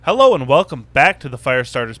Hello and welcome back to the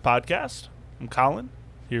Firestarters podcast. I'm Collin,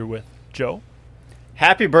 here with Joe.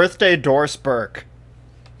 Happy birthday, Doris Burke.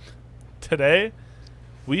 Today,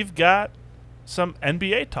 we've got some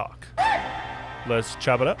NBA talk. Let's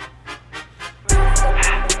chop it up.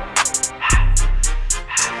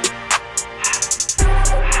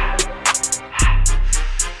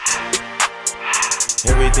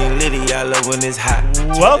 Everything litty, I love when it's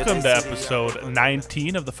hot. Welcome to episode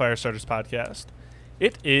 19 of the Firestarters podcast.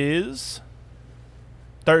 It is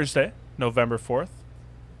Thursday, November 4th,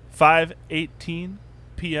 5:18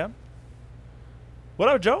 p.m. What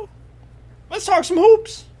up, Joe? Let's talk some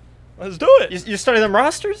hoops. Let's do it. You study them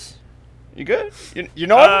rosters? You good? You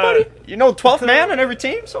know everybody? You know 12th man on every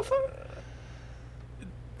team so far?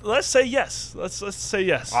 Let's say yes. Let's say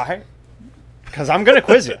yes. All right. Because I'm going to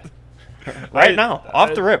quiz you. Right now.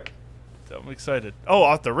 Off the rip. I'm excited. Oh,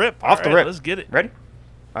 off the rip. Off the rip. Let's get it. Ready?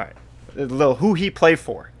 All right. A little who he played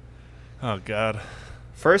for. Oh, God.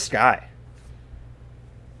 First guy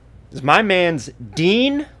is my man's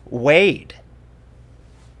Dean Wade.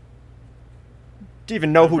 Do you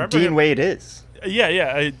even know who Dean Wade is?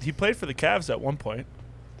 Yeah. He played for the Cavs at one point.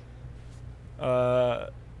 I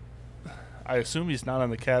assume he's not on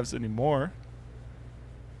the Cavs anymore.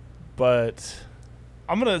 But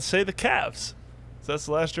I'm going to say the Cavs. That's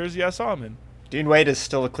the last jersey I saw him in. Dean Wade is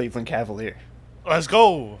still a Cleveland Cavalier. Let's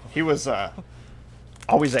go. He was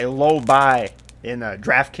always a low buy in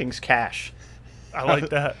DraftKings cash. I like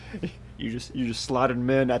that. You just slotted him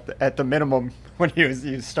in at the minimum when he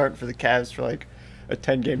was starting for the Cavs for like a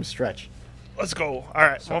 10-game stretch. Let's go. All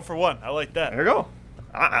right, so, 1 for 1. I like that. There you go.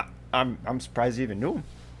 I'm surprised you even knew him.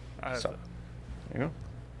 So there you go.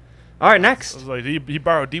 All right, next. I was like, he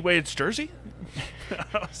borrowed D Wade's jersey.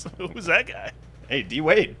 Who was that guy? Hey, D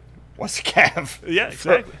Wade. What's a Cav? Yeah,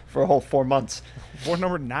 exactly. For a whole 4 months. For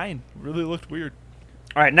number 9. Really looked weird.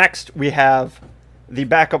 All right, next we have the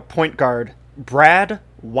backup point guard, Brad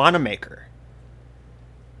Wanamaker.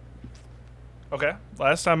 Okay.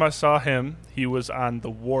 Last time I saw him, he was on the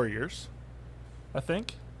Warriors, I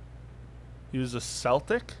think. He was a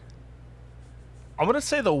Celtic. I'm going to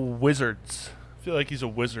say the Wizards. I feel like he's a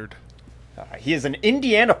Wizard. He is an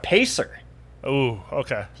Indiana Pacer. Oh,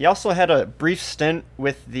 okay. He also had a brief stint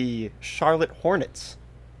with the Charlotte Hornets.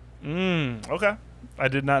 Okay. I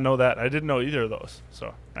did not know that. I didn't know either of those. So,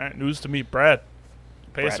 all right, news to me. Brad,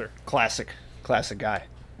 Pacer. Brad, classic guy.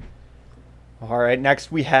 All right,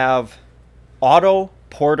 next we have Otto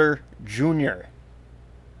Porter Jr.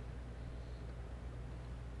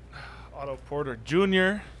 Otto Porter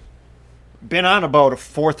Jr. Been on about a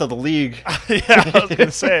fourth of the league. Yeah, I was going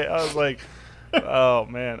to say. I was like, oh,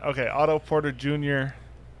 man. Okay, Otto Porter Jr.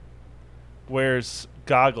 wears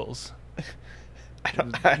goggles.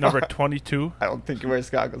 Number 22? I don't think he wears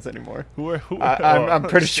goggles anymore. I'm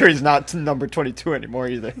pretty sure he's not number 22 anymore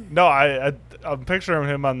either. No, I'm picturing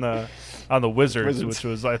him on the Wizards, which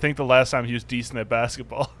was, I think, the last time he was decent at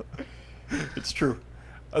basketball. It's true.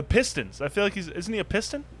 Pistons. I feel like isn't he a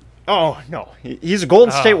Piston? Oh, no. He's a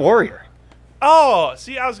Golden State Warrior. Oh,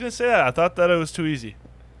 see, I was going to say that. I thought that it was too easy.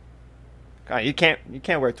 You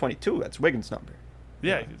can't wear 22. That's Wiggins' number.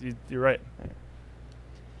 Yeah, you're right.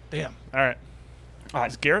 Damn. All right.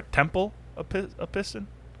 Is Garrett Temple a Piston?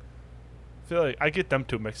 I feel like I get them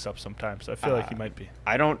two mixed up sometimes. I feel like he might be.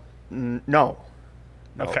 I don't know. No.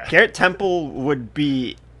 Okay. Garrett Temple would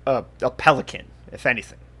be a Pelican, if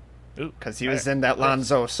anything, because he was in that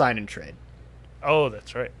Lonzo sign-and trade. Oh,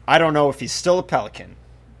 that's right. I don't know if he's still a Pelican.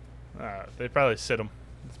 They probably sit him.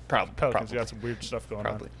 Pelicans probably got some weird stuff going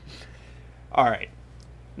on. All right.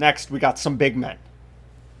 Next, we got some big men.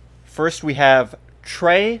 First, we have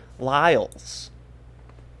Trey Lyles.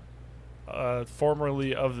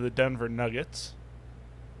 Formerly of the Denver Nuggets.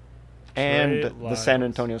 And Trey the Lyles. San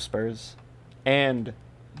Antonio Spurs. And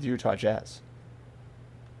the Utah Jazz.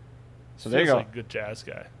 So there you go. Like a good Jazz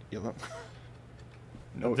guy.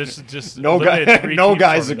 No, this is just no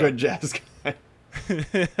guy's a good Jazz guy.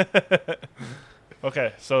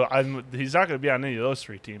 Okay, so he's not going to be on any of those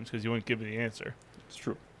 3 teams because you wouldn't give me the answer. It's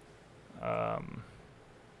true. Okay.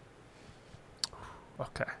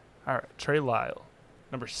 All right. Trey Lyle,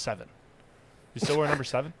 number 7. You still wear number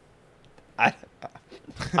 7?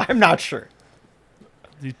 I'm not sure.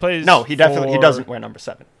 He plays. No, he doesn't wear number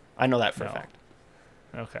 7. I know that for a fact.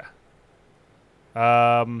 Okay.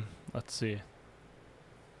 Let's see.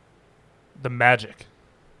 The Magic.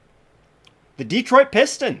 The Detroit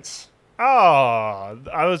Pistons. Oh,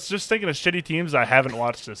 I was just thinking of shitty teams I haven't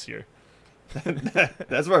watched this year.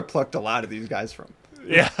 That's where I plucked a lot of these guys from.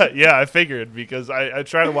 Yeah, I figured because I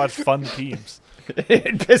try to watch fun teams.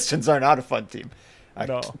 Pistons are not a fun team.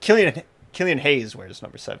 No. Killian Hayes wears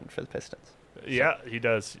number 7 for the Pistons. Yeah, he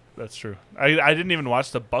does. That's true. I didn't even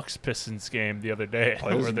watch the Bucks Pistons game the other day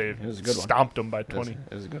where they it was a good one. stomped them by 20.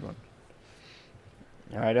 It was a good one.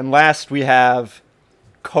 All right, and last we have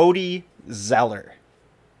Cody Zeller.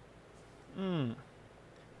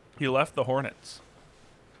 He left the Hornets.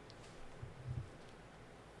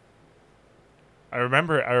 I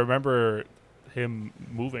remember him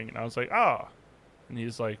moving, and I was like, oh. And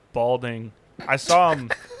he's like balding. I saw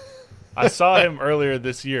him earlier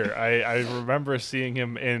this year. I remember seeing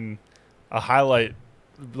him in a highlight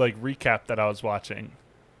recap that I was watching.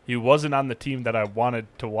 He wasn't on the team that I wanted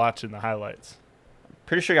to watch in the highlights.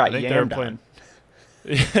 Pretty sure I got yammed playing.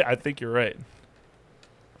 on. I think you're right.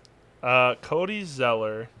 Cody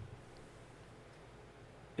Zeller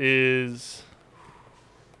is.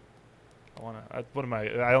 What am I?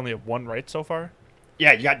 I only have one right so far.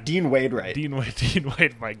 Yeah, you got Dean Wade right. Dean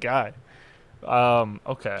Wade, my guy.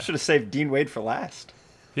 Okay. Should have saved Dean Wade for last.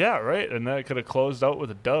 Yeah, right. And then I could have closed out with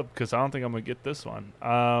a dub because I don't think I'm gonna get this one.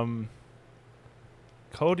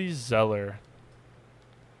 Cody Zeller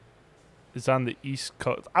is on the East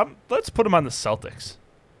Coast. Let's put him on the Celtics.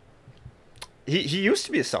 He used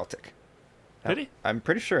to be a Celtic. Did he? I'm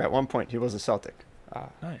pretty sure at one point he was a Celtic.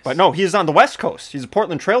 Nice. But no, he's on the West Coast. He's a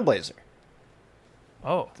Portland Trailblazer.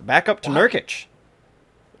 Oh. The backup to Nurkic.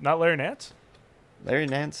 Not Larry Nance? Larry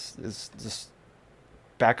Nance is just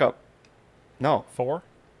backup. No. 4?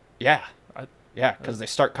 Yeah. Yeah, because they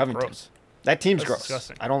start Covington. Gross. That team's That's gross.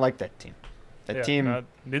 disgusting. I don't like that team. That team.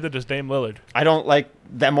 Neither does Dame Lillard. I don't like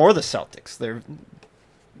them or the Celtics. They're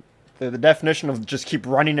the definition of just keep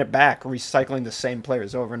running it back, recycling the same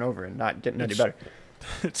players over and over and not getting any better.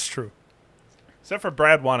 It's true. Except for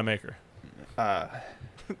Brad Wanamaker.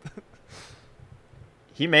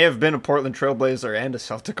 He may have been a Portland Trailblazer and a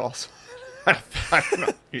Celtic also. I don't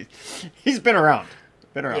know. He's been around.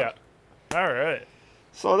 Yeah. All right.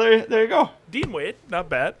 So there you go. Dean Wade, not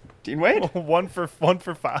bad. Dean Wade. one for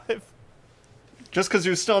 5. Just because he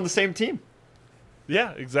was still on the same team.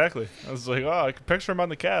 Yeah, exactly. I was like, I can picture him on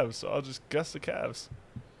the Cavs, so I'll just guess the Cavs.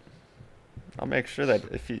 I'll make sure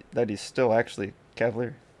that he's still actually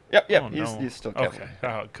Cavalier. Yep, Oh, he's still Cavalier.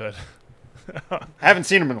 Okay. Oh, good. I haven't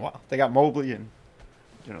seen him in a while. They got Mobley and,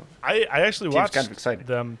 I actually team's watched kind of exciting.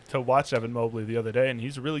 them to watch Evan Mobley the other day, and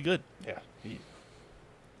he's really good. Yeah.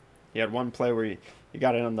 He had one play where he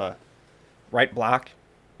got it on the right block.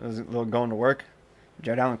 It was a little going to work.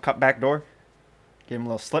 Jared Allen cut back door. Gave him a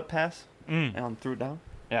little slip pass. Allen threw it down.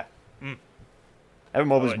 Yeah. Evan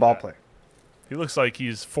Mobley's a ball player. He looks like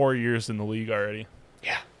he's 4 years in the league already.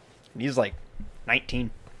 Yeah. And he's like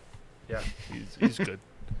 19. Yeah, he's good.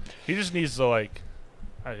 He just needs to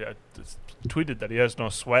I just tweeted that he has no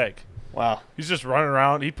swag. Wow. He's just running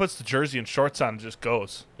around. He puts the jersey and shorts on and just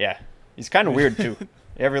goes. Yeah. He's kind of weird too.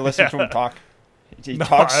 You ever listen to him talk? He No,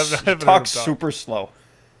 talks, I haven't he talks heard him talk. super slow.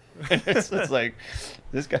 it's like,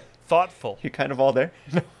 this guy, Thoughtful. he kind of all there?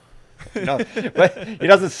 No, but he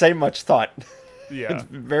doesn't say much thought. Yeah. It's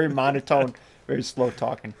very monotone, very slow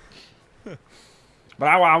talking. But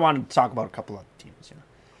I wanted to talk about a couple of teams.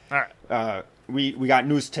 All right. We got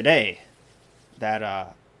news today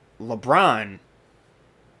that LeBron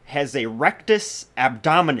has a rectus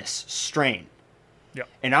abdominis strain. Yep.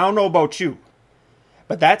 And I don't know about you,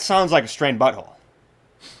 but that sounds like a strained butthole.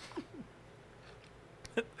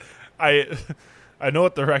 I know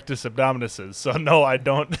what the rectus abdominis is, so no, I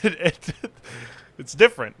don't. It's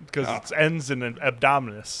different because it ends in an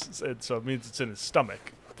abdominis, so it means it's in his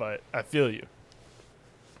stomach. But I feel you.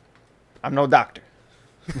 I'm no doctor.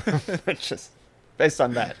 Just based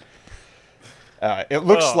on that. It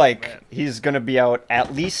looks like he's going to be out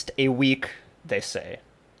at least a week, they say.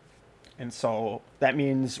 And so that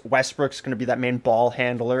means Westbrook's going to be that main ball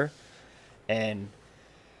handler. And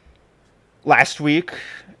last week,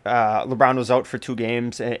 LeBron was out for 2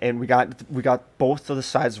 games, and we got both of the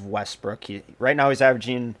sides of Westbrook. Right now he's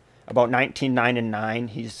averaging about 19, 9, and 9.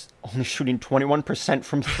 He's only shooting 21%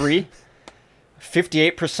 from 3,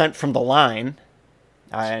 58% from the line.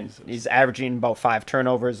 And he's averaging about 5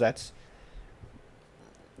 turnovers. That's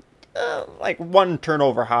like 1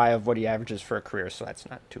 turnover high of what he averages for a career, so that's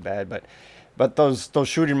not too bad. But those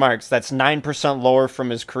shooting marks, that's 9% lower from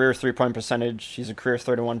his career 3-point percentage. He's a career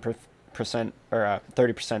 31% or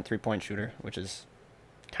 30% 3-point shooter, which is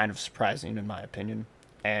kind of surprising in my opinion.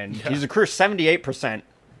 And he's a career 78%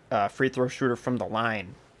 free throw shooter from the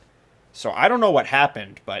line. So I don't know what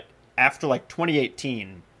happened, but after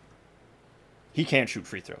 2018, he can't shoot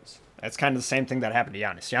free throws. That's kind of the same thing that happened to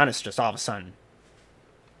Giannis. Giannis just all of a sudden,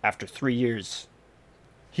 after 3 years,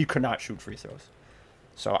 he could not shoot free throws.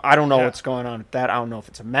 So I don't know Yeah. what's going on with that. I don't know if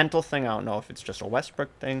it's a mental thing. I don't know if it's just a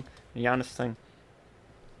Westbrook thing, a Giannis thing.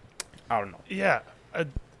 I don't know. Yeah.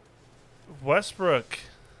 Westbrook,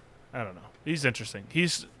 I don't know. He's interesting.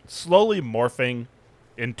 He's slowly morphing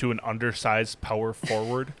into an undersized power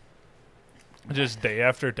forward just day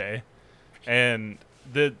after day. And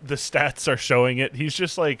the stats are showing it. He's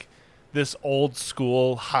just like this old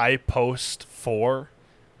school high post 4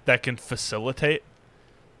 that can facilitate.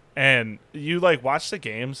 And you like watch the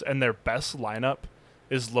games and their best lineup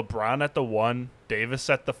is LeBron at the 1, Davis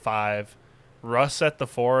at the 5, Russ at the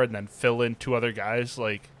 4, and then fill in 2 other guys.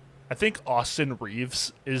 Like I think Austin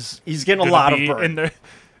Reeves He's getting a lot of burn.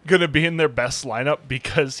 Gonna be in their best lineup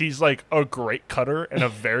because he's like a great cutter and a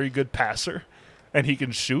very good passer, and he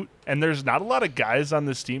can shoot. And there's not a lot of guys on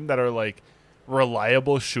this team that are like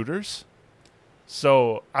reliable shooters.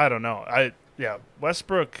 So I don't know.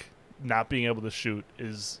 Westbrook not being able to shoot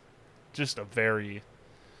is just a very,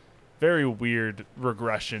 very weird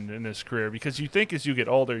regression in his career, because you think as you get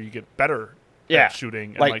older you get better at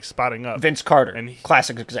shooting and like spotting up. Vince Carter, and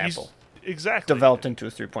classic example. Exactly. Developed into a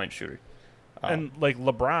 3-point shooter. And like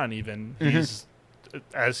LeBron even,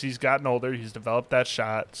 as he's gotten older, he's developed that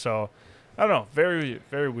shot. So I don't know, very,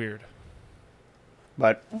 very weird.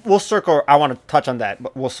 But we'll circle. I want to touch on that,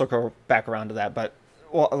 but we'll circle back around to that. But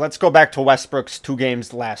let's go back to Westbrook's 2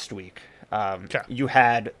 games last week. You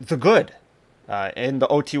had the good in the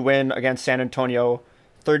OT win against San Antonio,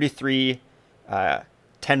 33,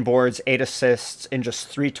 10 boards, 8 assists in just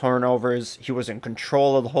 3 turnovers. He was in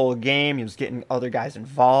control of the whole game. He was getting other guys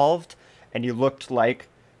involved, and he looked like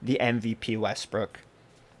the MVP Westbrook.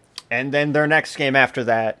 And then their next game after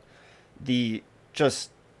that, the just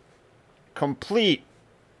complete,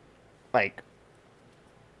 like,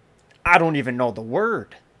 I don't even know the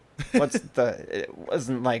word. It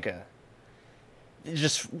wasn't like it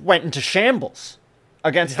just went into shambles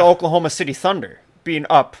against the Oklahoma City Thunder, being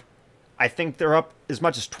up. I think they're up as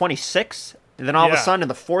much as 26. And then all of a sudden in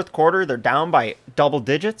the fourth quarter, they're down by double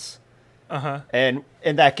digits. And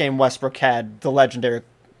in that game, Westbrook had the legendary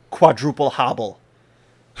quadruple hobble.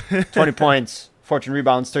 20 points, 14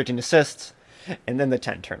 rebounds, 13 assists, and then the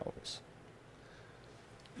 10 turnovers.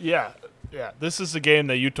 Yeah. This is the game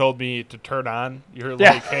that you told me to turn on. You're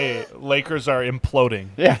like, hey, Lakers are imploding.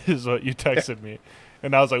 Yeah. Is what you texted me.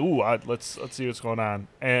 And I was like, ooh, let's see what's going on.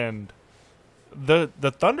 And the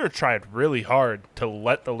Thunder tried really hard to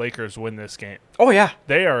let the Lakers win this game. Oh, yeah.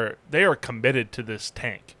 They are committed to this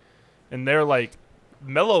tank. And they're like,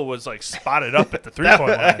 Melo was like spotted up at the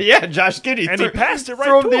 3-point line. Yeah, Josh Giddey. And he passed it right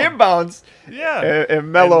threw to him the him. inbounds. Yeah.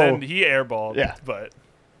 And Melo. And then he airballed. Yeah.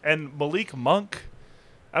 And Malik Monk,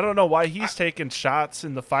 I don't know why he's taking shots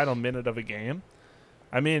in the final minute of a game.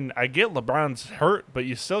 I mean, I get LeBron's hurt, but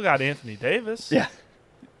you still got Anthony Davis. Yeah.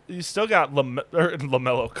 You still got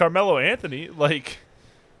Carmelo Anthony. Like,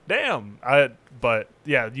 damn. But,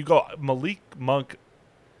 yeah, you go Malik Monk,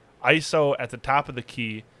 ISO at the top of the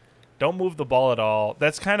key. Don't move the ball at all.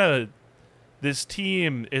 That's kind of – this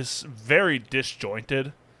team is very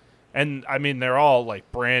disjointed. And, I mean, they're all,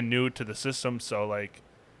 like, brand new to the system, so, like,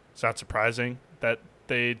 it's not surprising that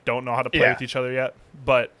they don't know how to play with each other yet.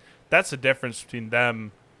 But that's the difference between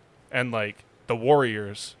them and, like, the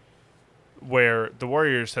Warriors, where the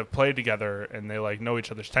Warriors have played together and they, like, know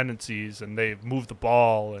each other's tendencies and they've moved the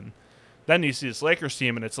ball. And then you see this Lakers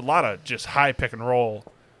team, and it's a lot of just high pick and roll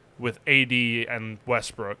with AD and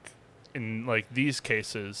Westbrook in, like, these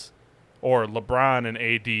cases, or LeBron and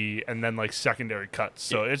AD, and then, like, secondary cuts.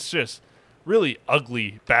 So it's just really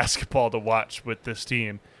ugly basketball to watch with this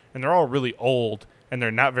team. And they're all really old, and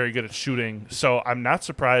they're not very good at shooting. So I'm not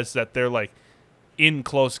surprised that they're, like, in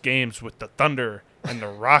close games with the Thunder and the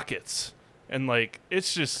Rockets. And, like,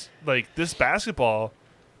 it's just, like, this basketball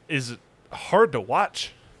is hard to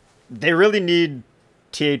watch. They really need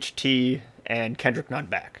THT and Kendrick Nunn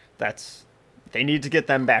back. They need to get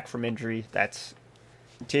them back from injury.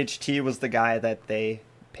 THT was the guy that they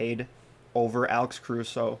paid over Alex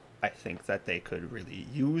Caruso. I think that they could really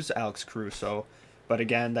use Alex Caruso. But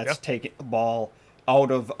again, that's taking the ball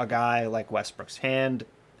out of a guy like Westbrook's hands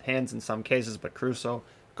in some cases. But Caruso,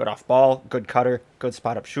 good off ball, good cutter, good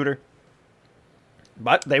spot-up shooter.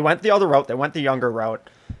 But they went the other route. They went the younger route.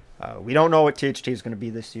 We don't know what THT is going to be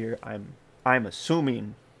this year. I'm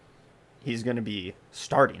assuming he's going to be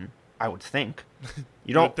starting, I would think.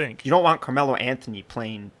 You don't want Carmelo Anthony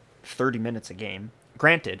playing 30 minutes a game.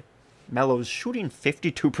 Granted, Melo's shooting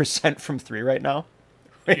 52% from 3 right now.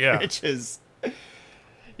 Yeah. Which is...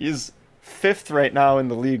 He's 5th right now in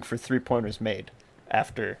the league for 3-pointers made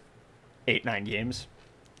after 8-9 games,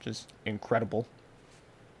 which is incredible.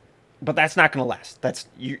 But that's not going to last.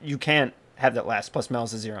 You can't have that last. Plus,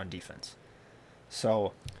 Mel's a 0 on defense.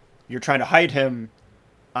 So you're trying to hide him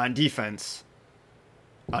on defense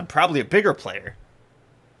on probably a bigger player.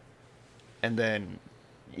 And then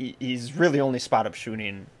he's really only spot-up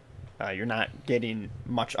shooting. You're not getting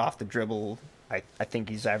much off the dribble. I think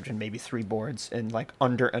he's averaging maybe 3 boards and like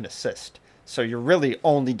under an assist. So you're really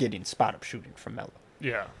only getting spot-up shooting from Melo.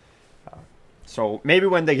 Yeah. So maybe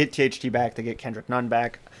when they get THT back, they get Kendrick Nunn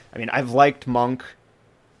back. I mean, I've liked Monk.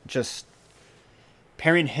 Just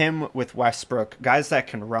pairing him with Westbrook, guys that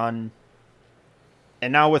can run.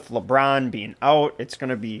 And now with LeBron being out, it's going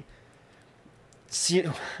to be... See,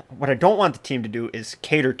 what I don't want the team to do is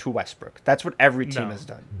cater to Westbrook. That's what every team has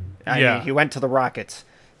done. I mean, he went to the Rockets.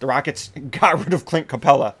 The Rockets got rid of Clint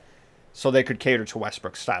Capella so they could cater to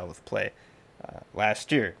Westbrook's style of play.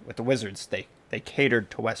 Last year with the Wizards, they catered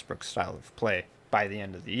to Westbrook's style of play by the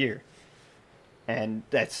end of the year. And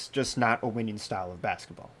that's just not a winning style of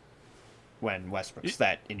basketball when Westbrook's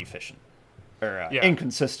that inefficient. Or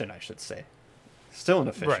inconsistent, I should say. Still an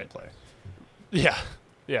efficient player. Yeah,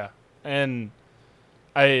 yeah. And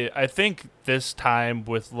I think this time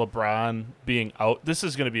with LeBron being out, this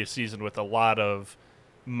is going to be a season with a lot of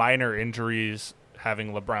minor injuries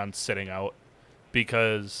having LeBron sitting out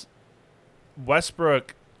because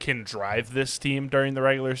Westbrook can drive this team during the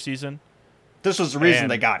regular season. This was the reason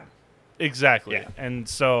they got him. Exactly. Yeah. And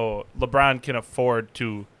so LeBron can afford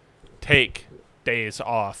to take days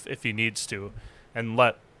off if he needs to and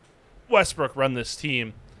let Westbrook run this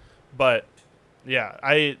team. But, yeah,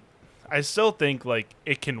 I still think, like,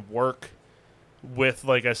 it can work with,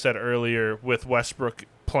 like I said earlier, with Westbrook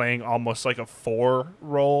playing almost like a 4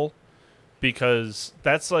 role because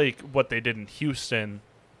that's, like, what they did in Houston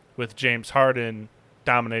with James Harden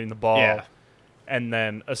dominating the ball and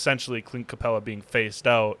then essentially Clint Capella being phased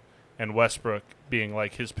out and Westbrook being,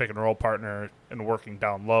 like, his pick-and-roll partner and working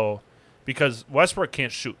down low because Westbrook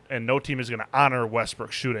can't shoot, and no team is going to honor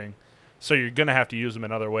Westbrook shooting. So you're going to have to use him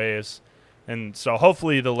in other ways. And so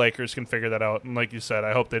hopefully the Lakers can figure that out. And like you said,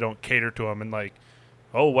 I hope they don't cater to him and like,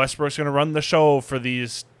 oh, Westbrook's going to run the show for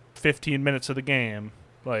these 15 minutes of the game.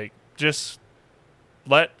 Like, just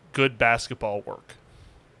let good basketball work.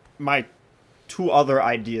 My 2 other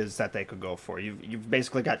ideas that they could go for. You've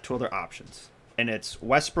basically got 2 other options. And it's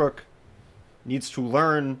Westbrook needs to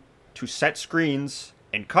learn to set screens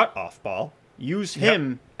and cut off ball. Use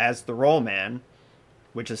him as the roll man,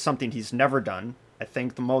 which is something he's never done. I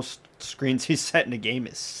think the most screens he's set in a game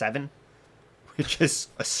is 7, which is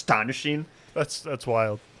astonishing. That's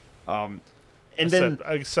wild. And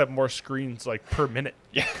I set more screens like per minute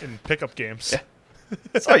in pickup games. Yeah.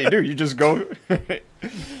 That's all you do. You just go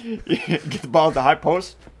you get the ball at the high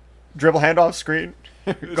post, dribble handoff screen,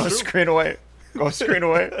 go screen away. Go screen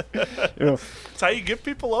away. You know, it's how you get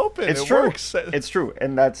people open. It's true. Works. It's true.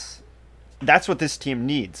 And that's what this team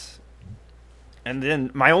needs. And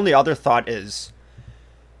then my only other thought is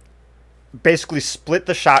basically split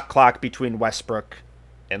the shot clock between Westbrook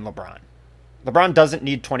and LeBron. LeBron doesn't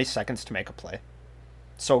need 20 seconds to make a play.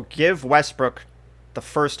 So give Westbrook the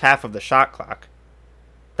first half of the shot clock.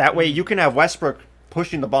 That way you can have Westbrook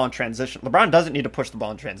pushing the ball in transition. LeBron doesn't need to push the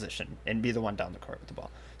ball in transition and be the one down the court with the ball.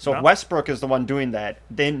 So if Westbrook is the one doing that,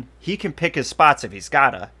 then he can pick his spots if he's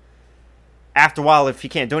gotta. After a while, if he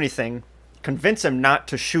can't do anything, convince him not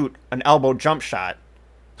to shoot an elbow jump shot,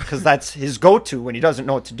 because that's his go-to when he doesn't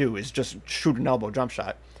know what to do, is just shoot an elbow jump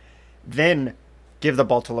shot. Then give the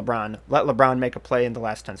ball to LeBron. Let LeBron make a play in the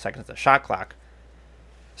last 10 seconds of the shot clock.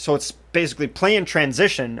 So it's basically play in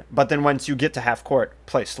transition, but then once you get to half court,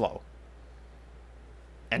 play slow.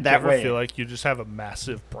 And that way, I feel like you just have a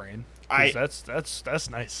massive brain. That's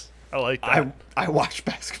nice. I like that. I watch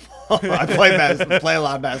basketball. I play a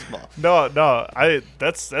lot of basketball. No,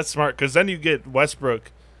 that's smart because then you get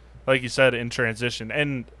Westbrook, like you said, in transition,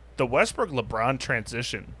 and the Westbrook LeBron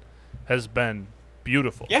transition has been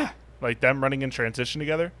beautiful. Yeah, like them running in transition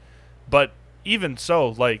together. But even so,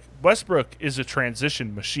 like Westbrook is a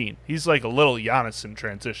transition machine. He's like a little Giannis in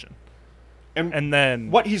transition. And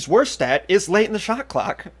then what he's worst at is late in the shot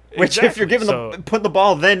clock. Which, if you're putting the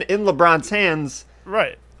ball then in LeBron's hands,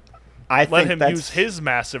 right? Let him use his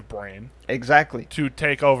massive brain to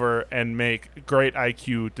take over and make great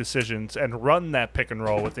IQ decisions and run that pick and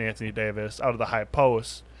roll with Anthony Davis out of the high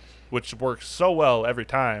post, which works so well every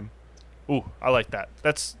time. Ooh, I like that.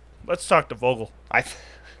 Let's talk to Vogel.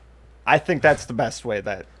 I think that's the best way.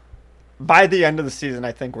 That by the end of the season,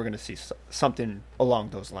 I think we're going to see something along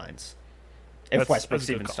those lines. If Westbrook's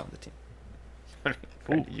even still on the team.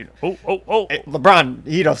 LeBron,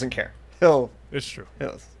 he doesn't care. It's true.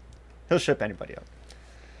 He'll ship anybody out.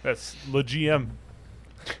 That's the GM.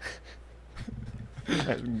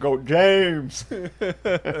 Go James.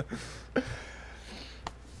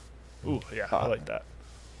 Ooh, yeah, I like that.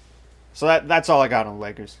 So that's all I got on the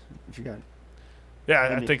Lakers. If you got,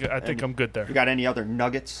 Yeah, I think I'm good there. you got any other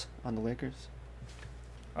nuggets on the Lakers?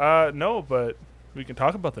 No, but we can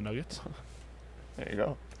talk about the Nuggets. There you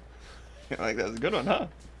go. Like that was a good one, huh?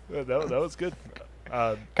 That was good.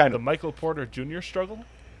 Kind the of. Michael Porter Jr. struggle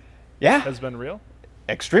Yeah, has been real.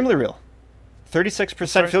 extremely real.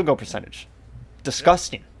 36% field goal percentage.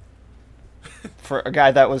 Disgusting. For a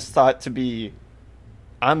guy that was thought to be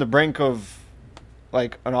on the brink of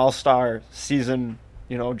like an all-star season,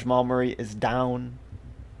 Jamal Murray is down.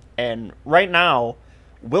 And right now,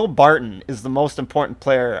 Will Barton is the most important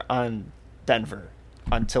player on Denver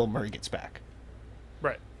until Murray gets back.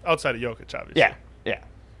 Right. Outside of Jokic, obviously. Yeah.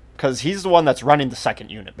 Because he's the one that's running the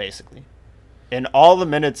second unit, basically. In all the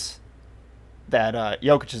minutes that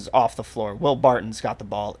Jokic is off the floor, Will Barton's got the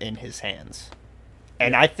ball in his hands.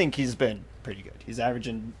 And I think he's been pretty good. He's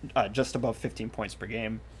averaging just above 15 points per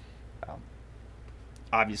game.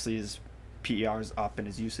 Obviously, his PER is up and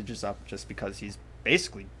his usage is up just because he's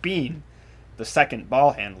basically being the second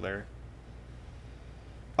ball handler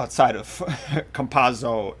outside of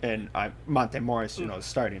Campazzo and Monte Morris,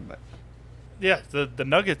 starting. But Yeah, the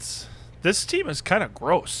Nuggets, this team is kind of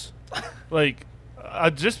gross. Like,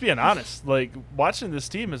 just being honest, like, watching this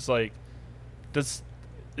team is like, is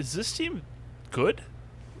this team good?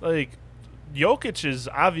 Like, Jokic is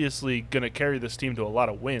obviously going to carry this team to a lot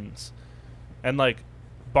of wins. And, like,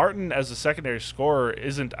 Barton as a secondary scorer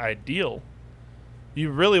isn't ideal.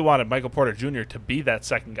 You really wanted Michael Porter Jr. to be that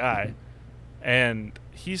second guy. And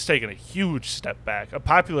he's taken a huge step back. A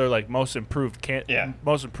popular, like, most improved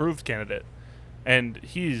candidate. And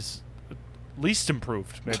he's least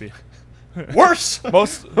improved, maybe. worse.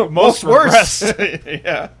 most worse. regressed.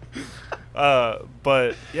 Yeah.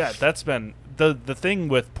 But yeah, that's been the thing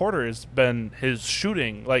with Porter has been his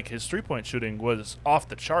shooting, like his 3-point shooting was off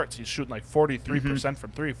the charts. He's shooting like 43%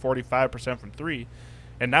 from 3, 45% from 3,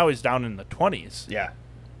 and now he's down in the 20s. Yeah.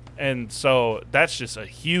 And so that's just a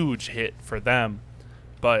huge hit for them.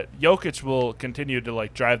 But Jokic will continue to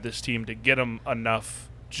like drive this team to get them enough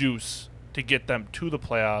juice to get them to the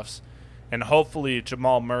playoffs, and hopefully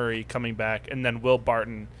Jamal Murray coming back, and then Will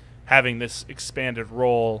Barton having this expanded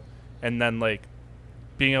role, and then like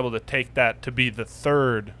being able to take that to be the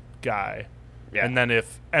third guy. Yeah. And then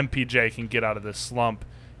if MPJ can get out of this slump,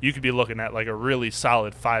 you could be looking at like a really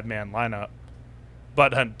solid 5-man lineup.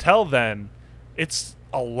 But until then, it's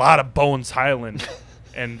a lot of Bones Highland,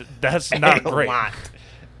 and that's not great. Lot.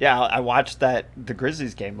 Yeah, I watched the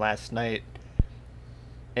Grizzlies game last night,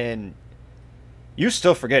 and you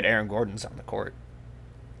still forget Aaron Gordon's on the court.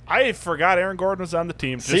 I forgot Aaron Gordon was on the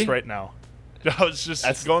team just right now. I was just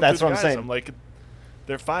going through the what guys. I'm saying. I'm like,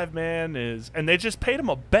 their 5-man is, and they just paid him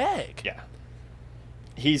a bag. Yeah.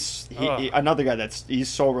 He's another guy he's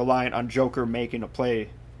so reliant on Joker making a play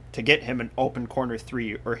to get him an open corner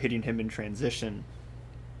 3 or hitting him in transition.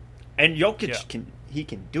 And Jokic can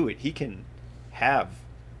do it. He can have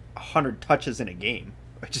 100 touches in a game,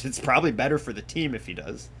 which is probably better for the team if he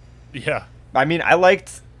does. Yeah. I mean, I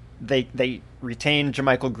liked they retained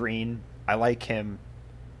JaMychal Green. I like him,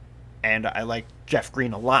 and I like Jeff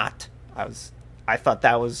Green a lot. I thought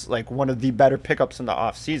that was like one of the better pickups in the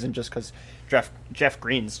offseason just because Jeff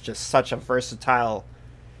Green's just such a versatile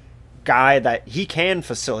guy that he can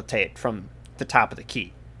facilitate from the top of the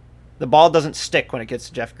key. The ball doesn't stick when it gets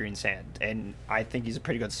to Jeff Green's hand, and I think he's a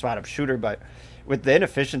pretty good spot-up shooter, but with the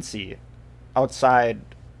inefficiency outside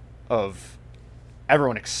of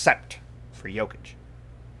everyone except for Jokic,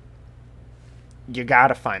 you got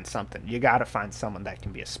to find something. You got to find someone that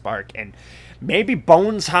can be a spark, and maybe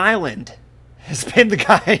Bones Highland has been the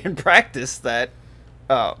guy in practice that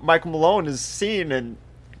Michael Malone has seen, and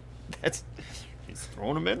he's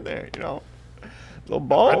throwing him in there, Little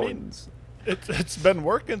Bones. I mean, it's been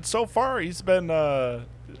working so far. He's been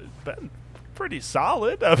pretty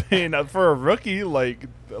solid. I mean, for a rookie, like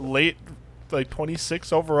late, like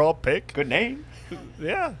 26 overall pick. Good name.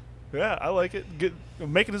 Yeah, I like it.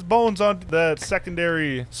 Making his bones on that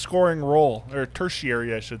secondary scoring role, or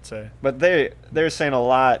tertiary, I should say. But they're saying a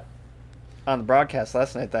lot on the broadcast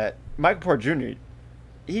last night that Michael Porter Jr.,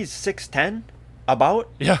 he's 6'10", about.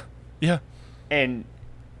 Yeah. And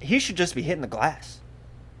he should just be hitting the glass.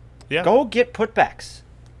 Yeah. Go get putbacks.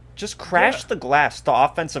 Just crash the glass, the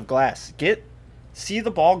offensive glass. See the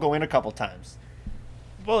ball go in a couple times.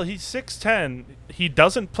 Well, he's 6'10". He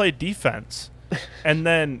doesn't play defense. And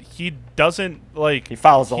then he doesn't, like... He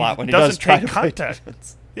fouls a lot when he does try to play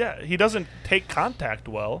defense. Yeah, he doesn't take contact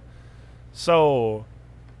well. So,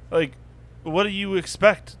 like, what do you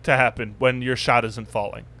expect to happen when your shot isn't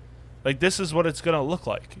falling? Like, this is what it's going to look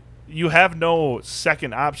like. You have no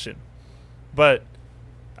second option. But,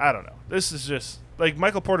 I don't know. This is just, like,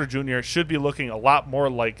 Michael Porter Jr. should be looking a lot more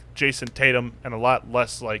like Jason Tatum and a lot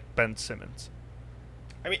less like Ben Simmons.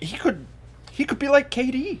 I mean, he could be like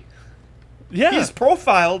KD. Yeah. He's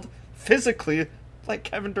profiled physically like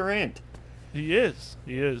Kevin Durant. He is.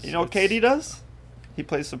 You know what KD does? He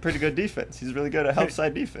plays some pretty good defense. He's really good at help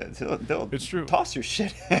side defense. They'll It's true. toss your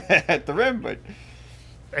shit at the rim, but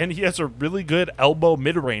and he has a really good elbow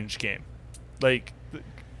mid-range game. Like,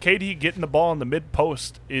 KD getting the ball in the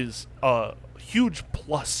mid-post is a huge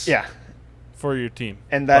plus for your team.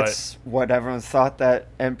 And that's what everyone thought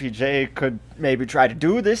that MPJ could maybe try to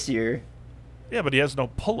do this year. Yeah, but he has no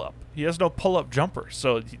pull-up. He has no pull-up jumper.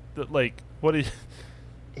 So,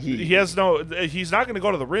 he has no. He's not going to go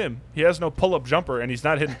to the rim. He has no pull-up jumper, and he's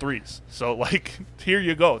not hitting threes. So, like, here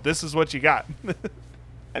you go. This is what you got.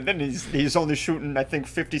 And then he's only shooting, I think,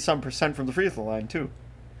 50-some% from the free throw line too.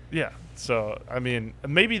 Yeah. So, I mean,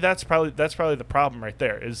 maybe that's probably the problem right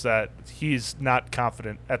there, is that he's not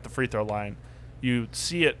confident at the free throw line. You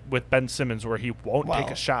see it with Ben Simmons where he won't take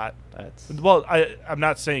a shot. Well, I'm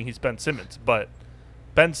not saying he's Ben Simmons, but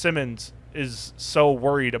Ben Simmons is so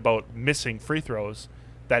worried about missing free throws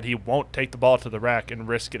that he won't take the ball to the rack and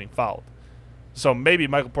risk getting fouled. So maybe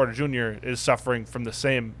Michael Porter Jr. is suffering from the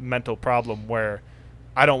same mental problem where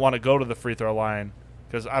I don't want to go to the free throw line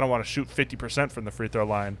because I don't want to shoot 50% from the free throw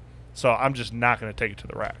line, so I'm just not going to take it to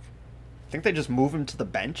the rack. I think they just move him to the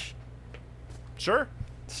bench. Sure.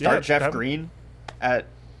 Start Jeff Green at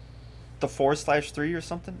the 4/3 or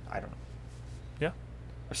something. I don't know. Yeah.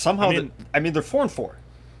 Or somehow, they're 4-4.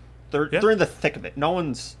 They're in the thick of it.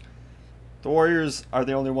 The Warriors are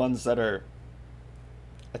the only ones that are.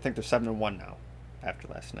 I think they're 7-1 now, after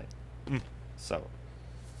last night. So,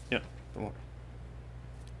 don't worry.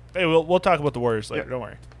 Hey, we'll talk about the Warriors later. Don't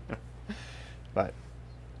worry. But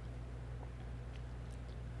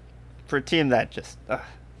for a team that just,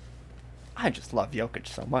 I just love Jokic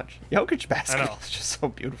so much. Jokic basketball is just so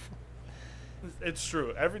beautiful. It's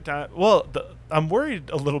true. Every time. Well, I'm worried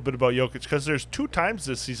a little bit about Jokic because there's 2 times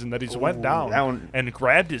this season that he's went down and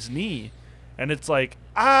grabbed his knee, and it's like,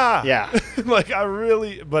 yeah, like I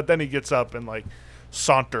really. But then he gets up and like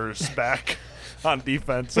saunters back on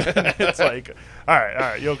defense. And it's like, all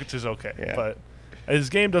right, Jokic is okay, but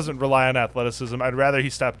his game doesn't rely on athleticism. I'd rather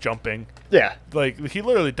he stop jumping. Yeah, like he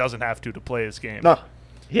literally doesn't have to play his game. No,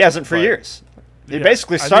 he hasn't for years. He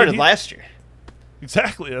basically started last year.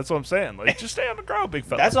 Exactly, that's what I'm saying. Like, just stay on the ground, big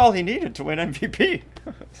fella. That's all he needed to win MVP.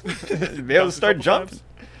 To be able to start jumping.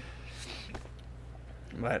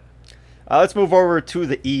 But let's move over to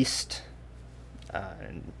the East,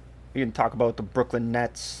 and we can talk about the Brooklyn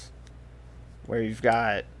Nets, where you've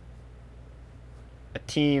got a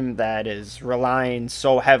team that is relying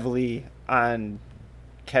so heavily on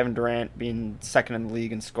Kevin Durant being second in the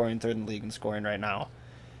league and scoring, third in the league and scoring right now.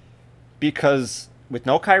 Because with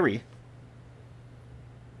no Kyrie,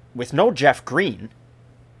 with no Jeff Green,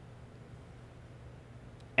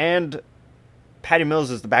 and Patty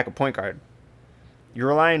Mills is the backup point guard, you're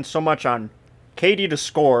relying so much on KD to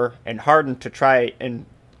score and Harden to try and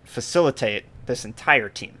facilitate this entire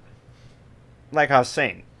team. Like I was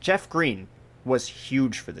saying, Jeff Green was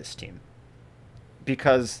huge for this team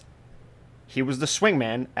because he was the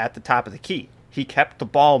swingman at the top of the key. He kept the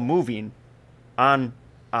ball moving on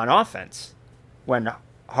offense when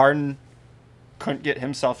Harden couldn't get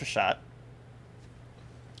himself a shot,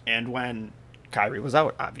 and when Kyrie was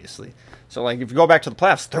out, obviously. So, like, if you go back to the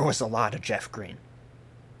playoffs, there was a lot of Jeff Green.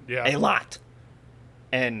 Yeah. A lot.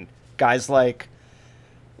 And guys like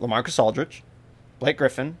LaMarcus Aldridge, Blake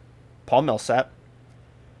Griffin, Paul Millsap.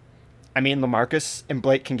 I mean, LaMarcus and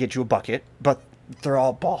Blake can get you a bucket, but they're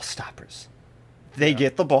all ball stoppers. They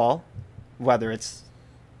get the ball, whether it's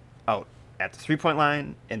out at the three-point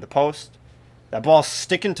line, in the post. That ball's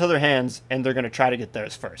sticking to their hands, and they're going to try to get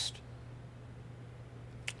theirs first.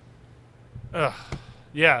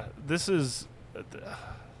 Yeah, this is...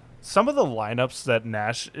 some of the lineups that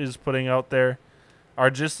Nash is putting out there are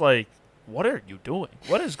just like, what are you doing?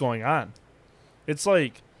 What is going on? It's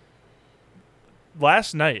like,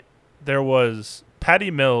 last night, there was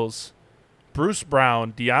Patty Mills, Bruce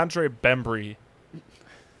Brown, DeAndre Bembry,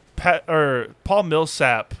 Paul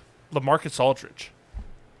Millsap, LaMarcus Aldridge.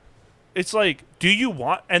 It's like, do you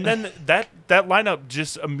want... And then that lineup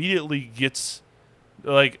just immediately gets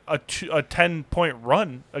like a 10-point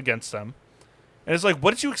run against them. And it's like,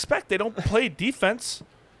 what did you expect? They don't play defense.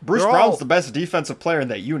 Bruce Brown's the best defensive player in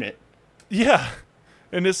that unit. Yeah.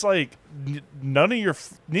 And it's like, neither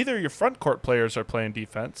of your front court players are playing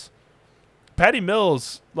defense. Patty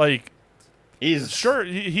Mills, like, He's sure,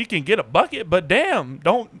 he can get a bucket, but damn,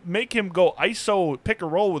 don't make him go ISO pick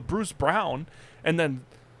and roll with Bruce Brown and then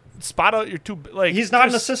spot out your two. Like, he's not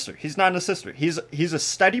an assister. He's not an assister. He's a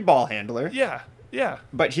steady ball handler. Yeah, yeah.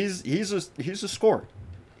 But he's a scorer.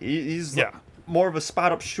 He's more of a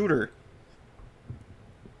spot up shooter.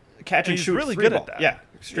 Catch and shoot. Really free good ball. at that. Yeah,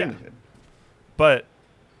 extremely good. But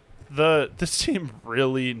this team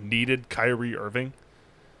really needed Kyrie Irving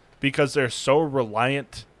because they're so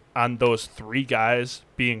reliant on those three guys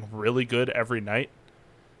being really good every night.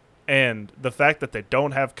 And the fact that they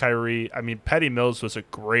don't have Kyrie, I mean, Patty Mills was a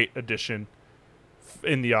great addition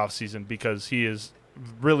in the offseason because he is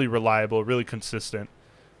really reliable, really consistent.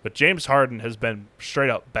 But James Harden has been straight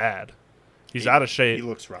up bad. He's out of shape. He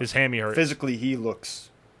looks rough. His hammy hurts. Physically, he looks...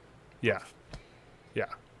 Yeah. Yeah.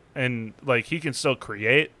 And, like, he can still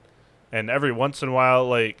create. And every once in a while,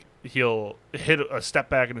 like, he'll hit a step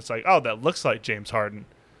back and it's like, oh, that looks like James Harden.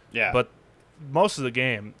 Yeah. But most of the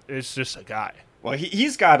game, it's just a guy. Well,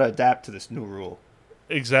 he's got to adapt to this new rule.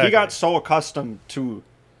 Exactly. He got so accustomed to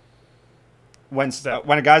when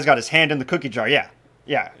a guy's got his hand in the cookie jar. Yeah.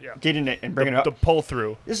 Getting it and bringing it up. The pull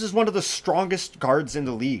through. This is one of the strongest guards in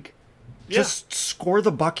the league. Just score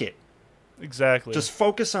the bucket. Exactly. Just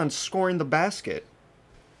focus on scoring the basket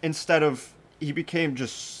instead of he became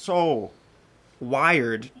just so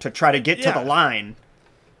wired to try to get to the line.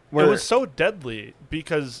 It was so deadly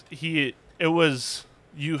because you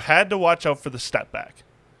had to watch out for the step back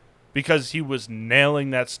because he was nailing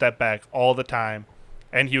that step back all the time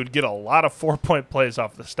and he would get a lot of 4-point plays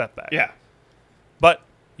off the step back. Yeah. But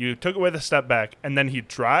you took away the step back and then he'd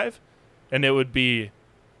drive and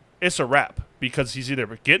it's a wrap because he's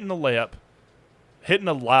either getting the layup, hitting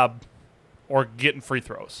a lob, or getting free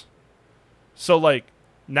throws. So, like,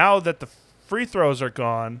 now that the free throws are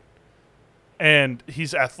gone and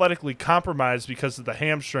he's athletically compromised because of the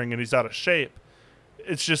hamstring and he's out of shape,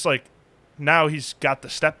 it's just like now he's got the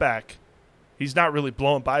step back. He's not really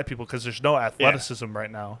blowing by people because there's no athleticism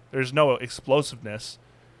right now. There's no explosiveness.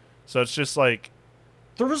 So it's just like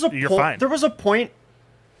you're fine. There was a point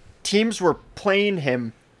teams were playing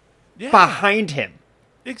him behind him.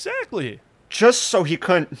 Exactly. Just so he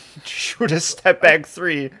couldn't shoot a step back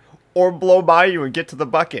three or blow by you and get to the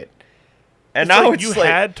bucket. And now you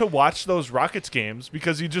had to watch those Rockets games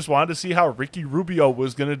because you just wanted to see how Ricky Rubio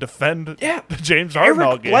was going to defend James Harden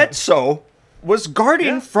all game. Bledsoe was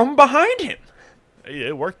guarding from behind him.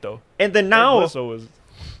 It worked, though. And then now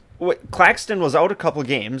Claxton was out a couple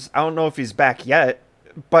games. I don't know if he's back yet.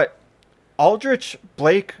 But Aldridge,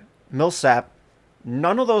 Blake, Millsap,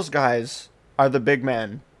 none of those guys are the big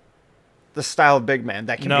man, the style of big man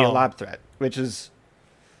that can be a lob threat, which is,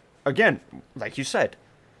 again, like you said,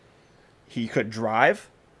 he could drive,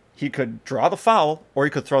 he could draw the foul, or he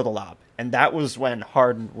could throw the lob. And that was when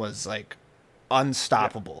Harden was, like,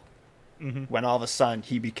 unstoppable. Yeah. Mm-hmm. When all of a sudden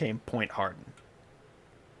he became point Harden.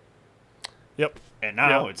 Yep. And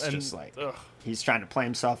now it's just like he's trying to play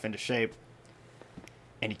himself into shape.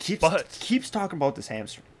 And he keeps talking about this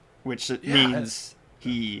hamstring, which means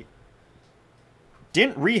he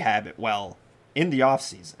didn't rehab it well in the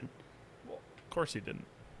offseason. Well, of course he didn't.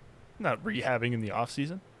 Not rehabbing in the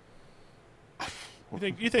offseason.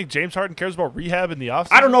 You think James Harden cares about rehab in the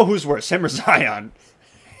offseason? I don't know who's worse, him or Zion.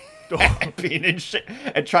 Being in shape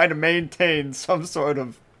and trying to maintain some sort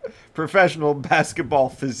of professional basketball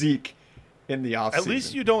physique in the offseason. At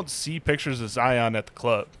least you don't see pictures of Zion at the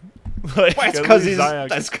club. Like, that's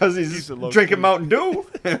because he's drinking Mountain Dew,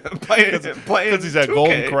 playing. Because he's at 2K.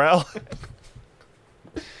 Golden Corral.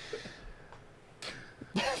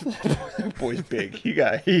 That boy's big.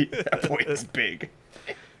 That boy is big.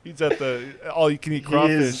 He's at the all-you-can-eat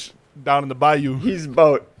crawfish down in the bayou. He's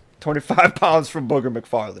about 25 pounds from Booger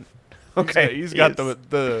McFarland. Okay, he's got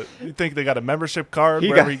the. You think they got a membership card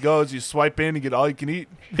wherever he goes? You swipe in, you get all you can eat.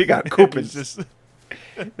 He got coupons.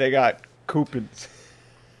 They got coupons.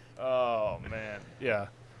 Oh man, yeah,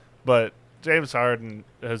 but James Harden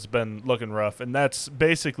has been looking rough, and that's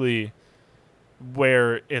basically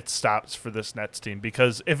where it stops for this Nets team.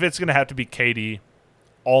 Because if it's gonna have to be KD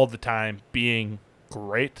all the time being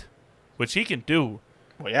great, which he can do,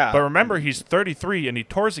 well, yeah. But remember, he's 33 and he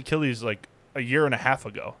tore his Achilles like a year and a half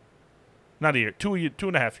ago. Not a year,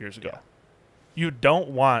 2.5 years ago. Yeah. You don't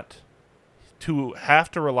want to have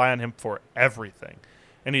to rely on him for everything.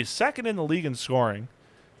 And he's second in the league in scoring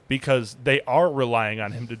because they are relying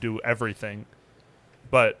on him to do everything.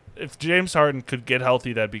 But if James Harden could get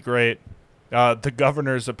healthy, that'd be great. The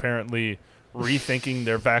governor's apparently rethinking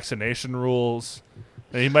their vaccination rules.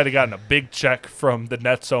 And he might have gotten a big check from the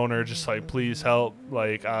Nets owner, just like, please help.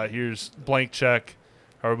 Like, here's blank check.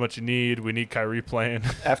 however much you need. We need Kyrie playing.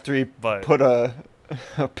 After he But- put a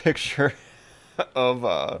picture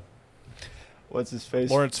of what's his face?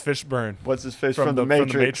 Lawrence Fishburne. What's his face from from the the- from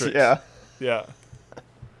the Matrix? Matrix. Yeah. Yeah.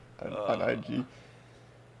 On IG.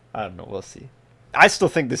 I don't know. We'll see. I still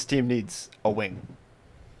think this team needs a wing.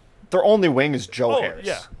 Their only wing is Joe Harris.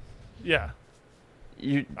 Yeah. Yeah.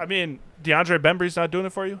 You, I mean, DeAndre Bembry's not doing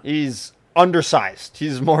it for you? he's undersized.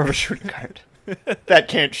 He's more of a shooting guard that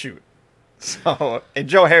can't shoot. So, and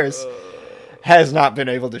Joe Harris has not been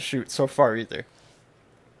able to shoot so far either.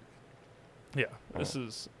 Yeah. This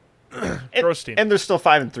is And, gross team. and they're still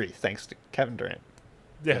 5-3 thanks to Kevin Durant.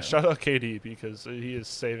 yeah, shout out KD because he is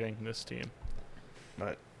saving this team.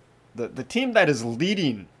 But the team that is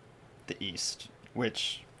leading the East,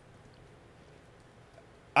 which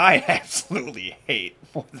I absolutely hate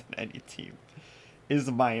more than any team, is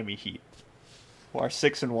the Miami Heat, who are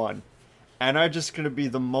 6-1, and are just going to be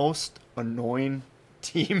the most annoying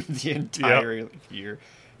team the entire year.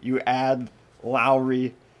 You add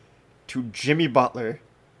Lowry to Jimmy Butler,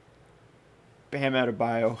 Bam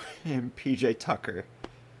Adebayo, and PJ Tucker,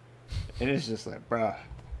 and it's just like, bruh,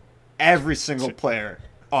 every single player,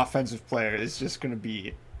 offensive player, is just going to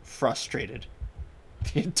be frustrated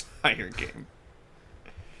the entire game.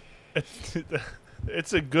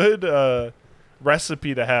 It's a good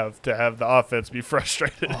recipe to have the offense be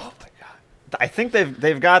frustrated. Oh my god! I think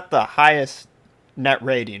they've got the highest net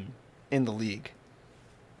rating in the league.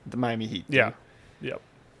 The Miami Heat. do. Yeah. Yep.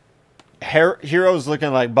 Hero's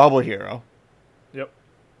looking like Bubble Hero, Yep.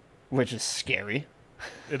 which is scary,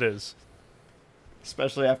 It is.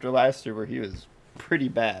 especially after last year where he was pretty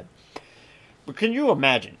bad. But can you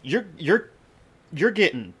imagine? You're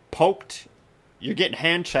getting poked, you're getting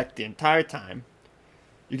hand checked the entire time,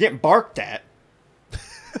 you're getting barked at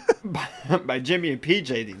by Jimmy and PJ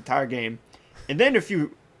the entire game, and then if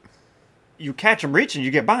you catch him reaching,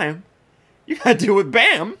 you get by him, you gotta deal with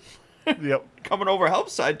Bam Yep. coming over help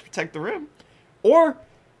side to protect the rim, or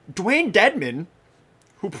Dwayne Dedman,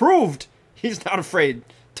 who proved he's not afraid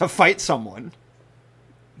to fight someone.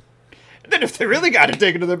 And then if they really got to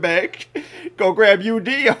take it to their bag, go grab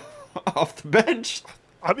UD off the bench.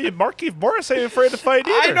 I mean, Markieff Morris ain't afraid to fight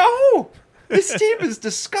either. I know. This team is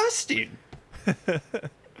disgusting.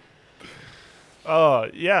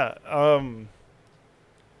 Yeah.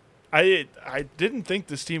 I didn't think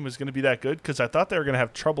this team was going to be that good because I thought they were going to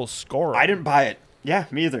have trouble scoring. I didn't buy it. Yeah,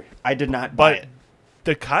 me either. I did not buy But it.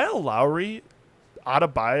 the Kyle Lowry,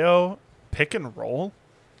 Adebayo pick and roll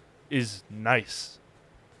is nice.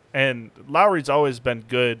 And Lowry's always been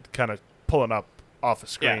good kind of pulling up off of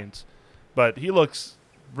screens. But he looks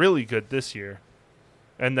really good this year.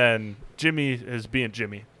 And then Jimmy is being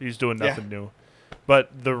Jimmy. He's doing nothing new.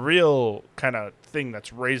 But the real kind of thing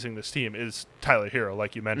that's raising this team is Tyler Hero,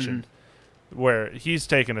 like you mentioned, where he's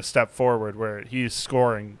taken a step forward, where he's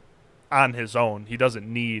scoring on his own. He doesn't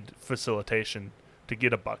need facilitation to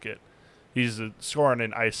get a bucket. He's scoring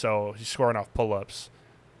in ISO. He's scoring off pull-ups.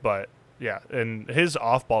 But, yeah, and his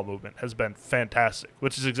off-ball movement has been fantastic,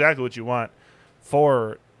 which is exactly what you want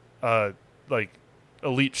for,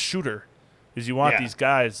 elite shooter, is you want these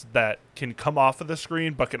guys that can come off of the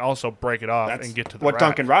screen but can also break it off and get to the what rack.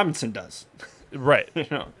 Duncan Robinson does. Right. You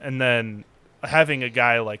know. And then having a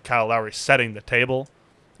guy like Kyle Lowry setting the table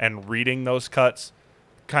and reading those cuts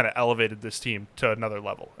kind of elevated this team to another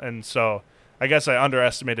level. And so I guess I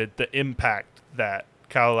underestimated the impact that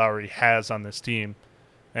Kyle Lowry has on this team.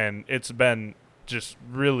 And it's been just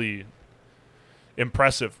really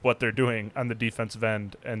impressive what they're doing on the defensive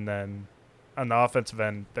end. And then on the offensive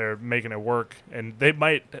end, they're making it work. And they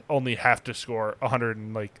might only have to score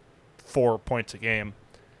 104 points a game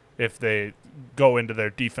if they go into their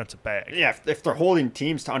defensive bag. Yeah, if they're holding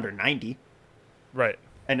teams to under 90. Right.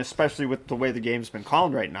 And especially with the way the game's been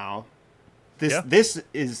called right now, Yeah.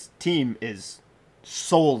 this team is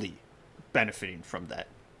solely benefiting from that.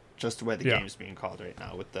 Just the way the game's being called right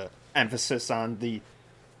now, with the emphasis on the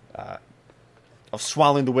of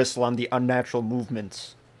swallowing the whistle on the unnatural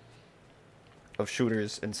movements of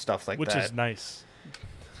shooters and stuff like Which that. is nice.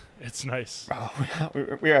 It's nice. Oh, we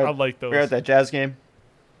were I like those. We were at that Jazz game,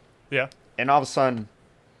 Yeah. and all of a sudden,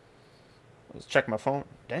 I was checking my phone.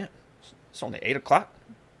 Damn, it's only 8 o'clock.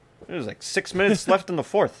 There was like 6 minutes left in the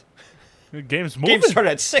fourth. The game's moving. Game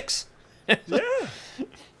started at 6. Yeah.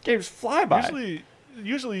 Games fly by.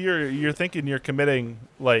 Usually you're thinking you're committing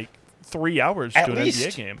like 3 hours At to an least.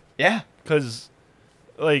 NBA game. Yeah. Because,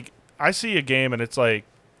 I see a game and it's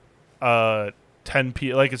 10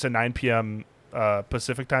 p. Like it's a 9 p.m.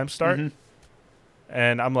 Pacific time start,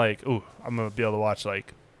 and I'm like, ooh, I'm gonna be able to watch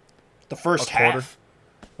The first a quarter. half.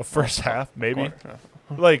 a first half maybe. Quarter.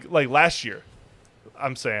 Like last year,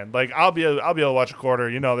 I'm saying. Like, I'll be able to watch a quarter.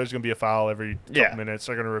 You know, there's gonna be a foul every couple minutes.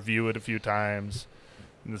 They're gonna review it a few times,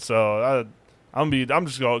 and so I'm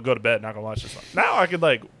just gonna go to bed. Not gonna watch this one. Now I could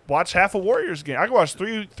like watch half a Warriors game. I could watch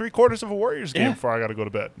three quarters of a Warriors game before I gotta go to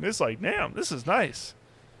bed. And it's like, damn, this is nice.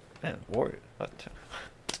 Man, Warriors. I'll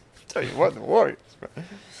tell you what, the Warriors.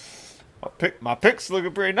 My picks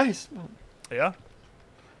looking pretty nice. Yeah.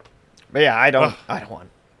 But yeah, I don't want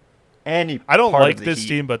any. I don't part like of the this Heat.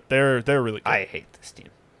 team, but they're really good. I hate this team.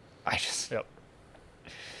 I just. Yep.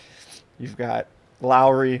 You've got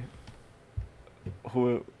Lowry,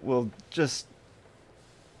 who will just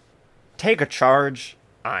take a charge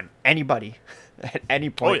on anybody at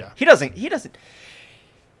any point. Oh, yeah. He doesn't.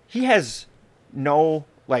 He has no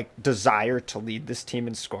desire to lead this team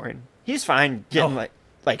in scoring. He's fine getting like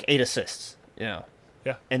 8 assists, you know.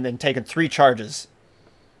 Yeah. And then taking 3 charges,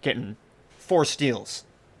 getting 4 steals,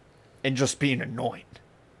 and just being annoying.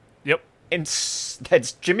 Yep. And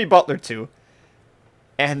that's Jimmy Butler too.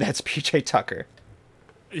 And that's PJ Tucker.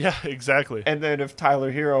 Yeah, exactly. And then if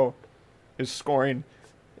Tyler Hero is scoring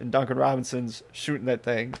and Duncan Robinson's shooting that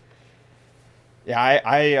thing. Yeah,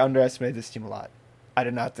 I underestimated this team a lot. I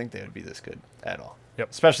did not think they would be this good at all. Yep.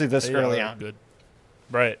 Especially this early on. Good.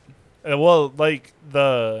 Right. Well, like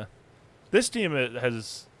this team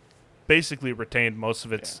has basically retained most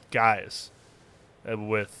of its guys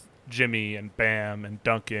with Jimmy and Bam and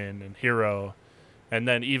Duncan and Hero, and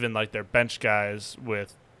then even like their bench guys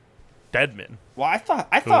with Deadman. Well, I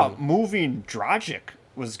thought moving Dragic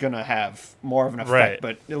was gonna have more of an effect,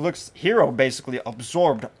 but it looks Hero basically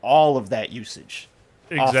absorbed all of that usage.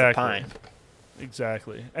 Off the pine.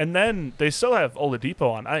 Exactly. And then they still have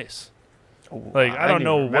Oladipo on ice. Oh, like I don't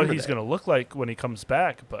know what he's that. gonna lock like when he comes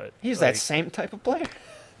back, but he's that same type of player.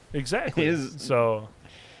 Exactly. He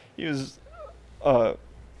was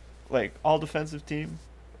like all defensive team.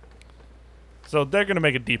 So they're gonna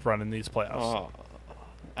make a deep run in these playoffs. Oh,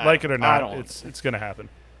 like it or not, it's gonna happen.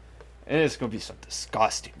 And it's gonna be some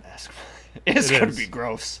disgusting basketball. It's gonna be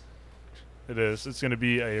gross. It is. It's gonna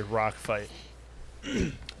be a rock fight.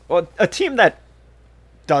 Well, a team that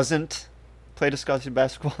doesn't play disgusting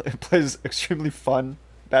basketball, it plays extremely fun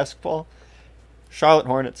basketball. Charlotte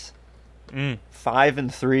Hornets,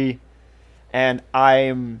 5-3, and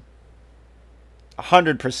I'm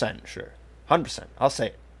 100% sure. 100%. I'll say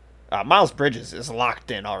it. Miles Bridges is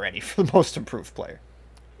locked in already for the most improved player.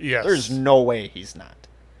 Yes. There's no way he's not.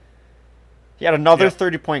 He had another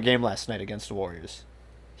 30-point game last night against the Warriors.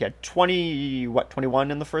 He had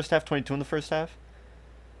 21 in the first half, 22 in the first half.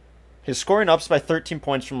 His scoring ups by 13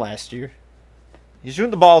 points from last year. He's shooting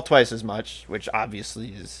the ball twice as much, which obviously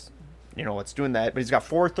is, what's doing that. But he's got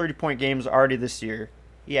 4 30-point games already this year.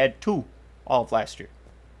 He had 2 all of last year.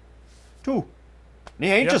 2. And he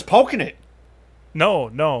ain't just poking it.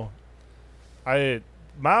 No.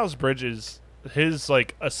 Miles Bridges, his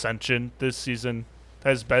ascension this season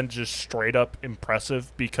has been just straight up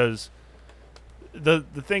impressive because the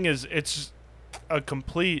thing is it's a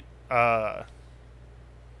complete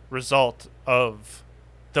result of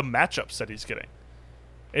the matchups that he's getting.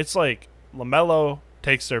 It's like LaMelo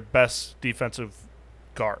takes their best defensive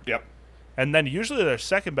guard. Yep. And then usually their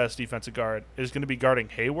second best defensive guard is going to be guarding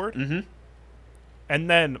Hayward. Mm-hmm. And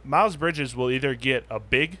then Miles Bridges will either get a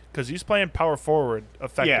big, because he's playing power forward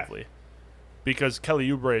effectively, because Kelly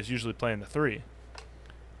Oubre is usually playing the 3.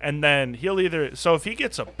 And then he'll either, so if he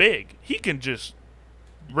gets a big, he can just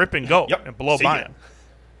rip and go and blow by him.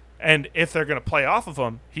 And if they're going to play off of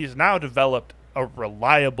him, he's now developed a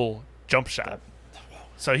reliable jump shot.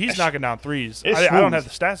 So he's knocking down threes. I don't have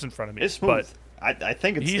the stats in front of me. It's smooth. But I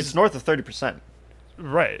think it's north of 30%.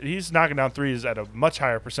 Right. He's knocking down threes at a much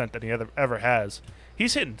higher percent than he ever has.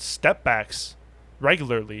 He's hitting step backs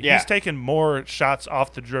regularly. Yeah. He's taken more shots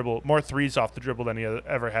off the dribble, more threes off the dribble than he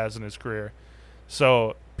ever has in his career.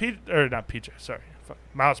 So,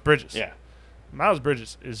 Miles Bridges. Yeah. Miles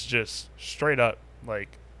Bridges is just straight up,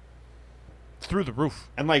 through the roof.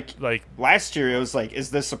 And, last year it was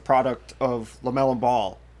is this a product of LaMelo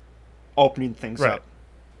Ball opening things up?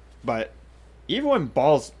 But even when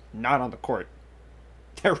Ball's not on the court,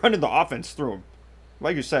 they're running the offense through him.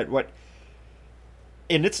 Like you said,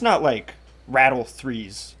 and it's not rattle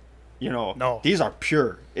threes, No. These are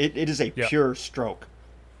pure. It is a pure stroke.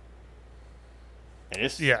 And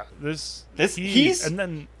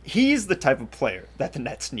he's the type of player that the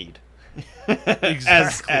Nets need.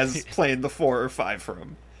 Exactly. as playing the 4 or 5 for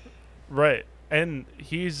him. Right. And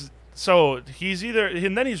he's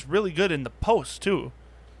really good in the post too.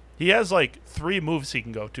 He has 3 moves he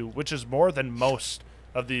can go to, which is more than most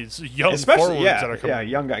of these young forwards that are coming. Yeah,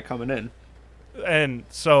 young guy coming in. And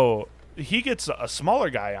so he gets a smaller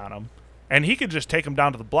guy on him, and he could just take him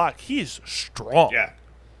down to the block. He's strong. Yeah.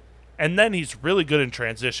 And then he's really good in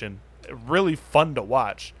transition, really fun to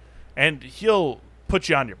watch, and he'll put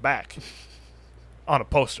you on your back on a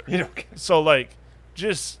poster. You don't care. So, like,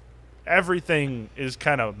 just everything is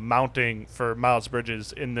kind of mounting for Miles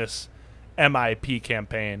Bridges in this MIP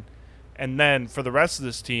campaign. And then for the rest of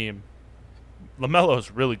this team, LaMelo's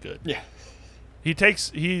really good. Yeah.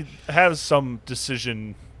 He has some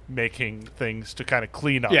decision-making things to kind of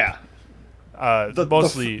clean up. Yeah.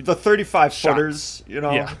 Mostly the 35 shots. footers,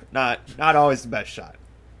 Yeah. not always the best shot.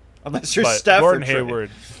 Unless you're but Steph Gordon or Trey. Hayward.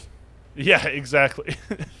 Yeah, exactly.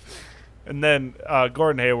 And then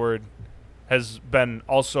Gordon Hayward has been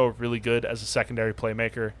also really good as a secondary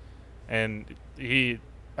playmaker, and he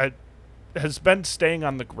has been staying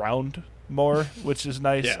on the ground more, which is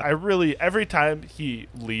nice. Yeah. I really, every time he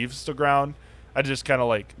leaves the ground, I just kind of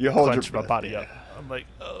like You hold clench your my breath, body yeah. up. I'm like,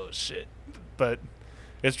 oh shit. But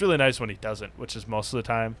it's really nice when he doesn't, which is most of the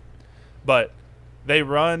time. But they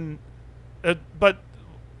run, but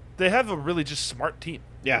they have a really just smart team.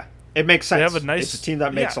 Yeah. It makes sense. They have a nice- it's a team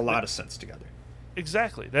that makes yeah. a lot of sense together.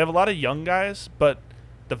 Exactly. They have a lot of young guys, but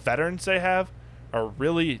the veterans they have are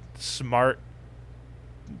really smart,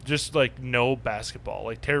 just like know basketball.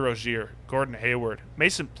 Like Terry Rozier, Gordon Hayward,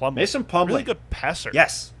 Mason Plumlee. Really good passer.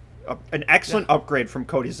 Yes. An excellent upgrade from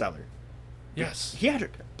Cody Zeller. Yes. He had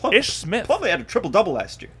Ish Smith. Plumlee had a triple-double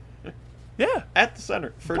last year Yeah. at the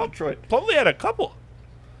center for Detroit. Plumlee had a couple.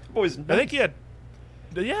 Boys, I think he had.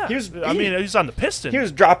 Yeah. He he's on the Pistons. he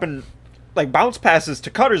was dropping like bounce passes to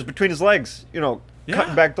cutters between his legs, Yeah.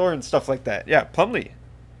 cutting back door and stuff like that. Yeah, Plumlee.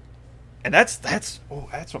 And that's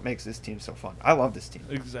what makes this team so fun. I love this team.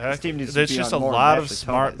 Exactly. This team needs There's to be just on a more lot of nationally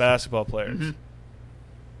smart televised. basketball players.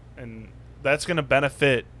 And that's going to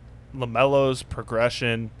benefit LaMelo's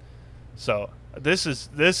progression. So this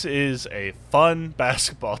is a fun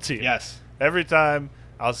basketball team. Yes. Every time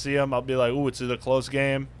I'll see them, I'll be like, ooh, it's a close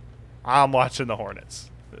game. I'm watching the Hornets.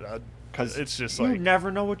 Because It's just you like-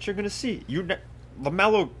 never know what you're going to see.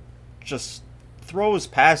 LaMelo just throws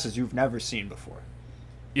passes you've never seen before.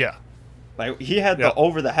 Yeah. Like he had Yep. the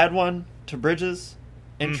over-the-head one to Bridges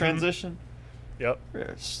in transition. Yep.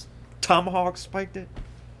 Tomahawk spiked it.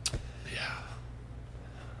 Yeah.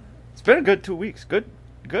 It's been a good 2 weeks. Good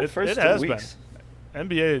first 2 has weeks. been.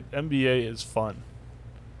 NBA is fun.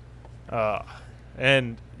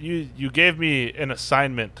 And you gave me an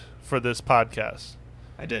assignment for this podcast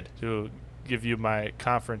I did. to give you my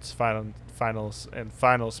conference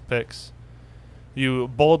finals picks. You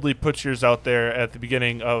boldly put yours out there at the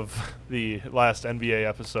beginning of the last NBA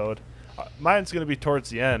episode. Mine's going to be towards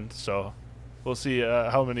the end, so we'll see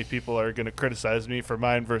how many people are going to criticize me for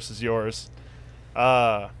mine versus yours.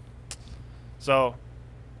 So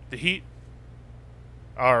the Heat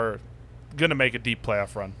are going to make a deep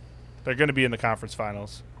playoff run. They're going to be in the conference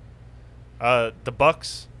finals. The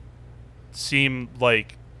Bucks seem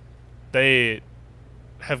like they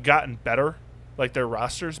have gotten better, like their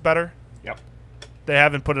roster's better. Yep. They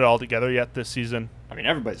haven't put it all together yet this season, I mean,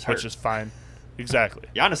 everybody's hurt. which is fine. Exactly.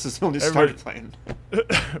 Giannis has only Everybody- started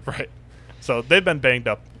playing. Right. So they've been banged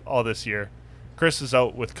up all this year. Chris is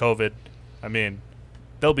out with COVID. I mean,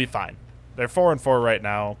 they'll be fine. They're 4-4 right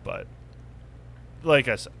now, but like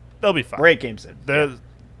I said, they'll be fine. We're 8 games in. They're-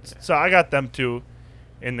 So I got them two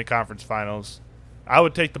in the conference finals. I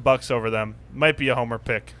would take the Bucks over them. Might be a homer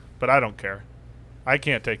pick, but I don't care. I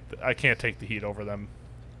can't take the Heat over them,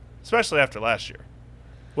 especially after last year.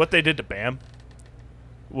 What they did to Bam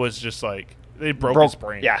was just like they broke his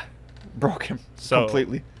brain. Yeah. Broke him So-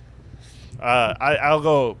 completely. I'll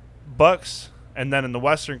go Bucks, and then in the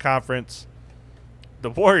Western Conference, the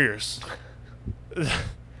Warriors.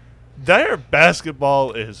 Their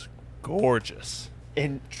basketball is gorgeous.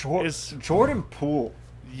 And Is- Jordan Poole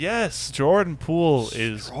Yes, Jordan Poole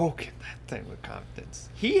is. stroking that thing with confidence.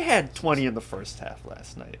 He had 20 in the first half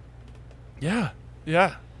last night. Yeah.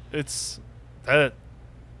 It's that.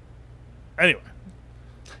 Anyway,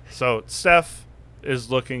 so Steph is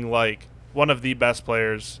looking like one of the best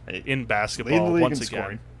players in Leading the basketball league once in again.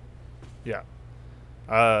 scoring.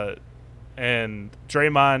 Yeah. And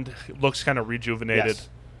Draymond looks kind of rejuvenated.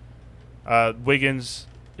 Yes. Wiggins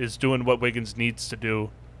is doing what Wiggins needs to do,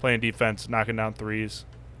 playing defense, knocking down threes,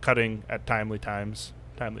 cutting at timely times.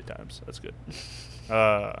 That's good.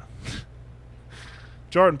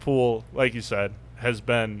 Jordan Poole, like you said, has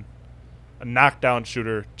been a knockdown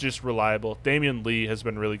shooter, just reliable. Damian Lee has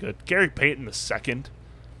been really good. Gary Payton II,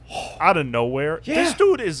 out of nowhere. Yeah. This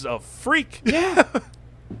dude is a freak. Yeah.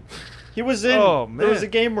 He was in. Oh, There was man.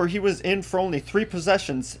 a game where he was in for only 3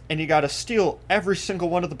 possessions, and he got to steal every single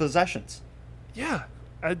one of the possessions. Yeah.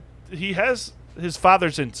 He has his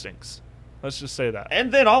father's instincts. Let's just say that.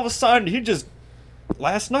 And then all of a sudden, he just,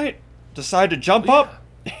 last night, decided to jump up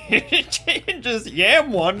and just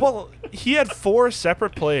yam one. Well, he had 4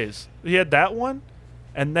 separate plays. He had that one,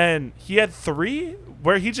 and then he had 3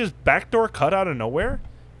 where he just backdoor cut out of nowhere,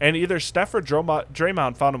 and either Steph or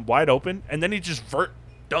Draymond found him wide open, and then he just dunked.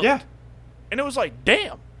 Yeah. And it was like,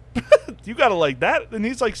 damn. You got to like that? And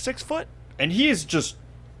he's like 6 foot. And he is just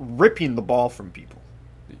ripping the ball from people.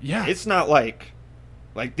 Yeah. It's not like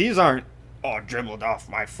these aren't, dribbled off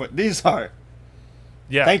my foot. These are,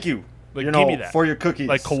 yeah. thank you, Like, give me that. for your cookies.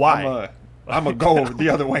 Like Kawhi. I'm a go the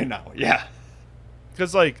other way now. Yeah.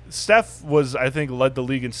 Because, like, Steph I think, led the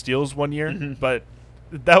league in steals one year, but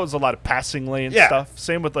that was a lot of passing lane stuff.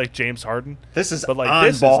 Same with, like, James Harden. This is but, like, on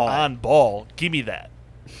this ball. is on ball. Give me that.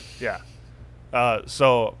 Yeah.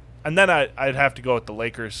 And then I'd have to go with the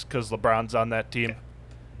Lakers because LeBron's on that team. Okay.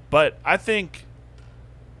 But I think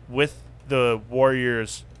with the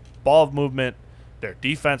Warriors' ball movement, their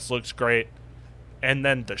defense looks great. And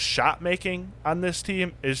then the shot making on this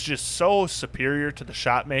team is just so superior to the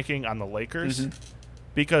shot making on the Lakers.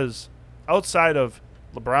 Because outside of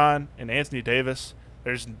LeBron and Anthony Davis,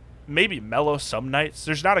 there's maybe Melo some nights.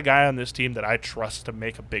 There's not a guy on this team that I trust to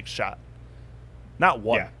make a big shot. Not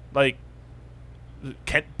one. Yeah. Like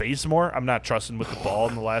Kent Bazemore, I'm not trusting with the ball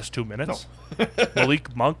in the last 2 minutes. No.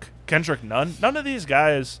 Malik Monk, Kendrick Nunn. None of these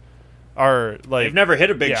guys are like They've never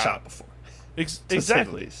hit a big shot before. To say the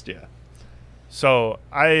Exactly. least, yeah. So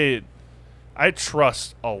I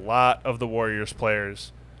trust a lot of the Warriors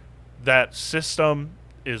players. That system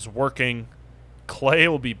is working. Clay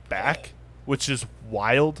will be back, which is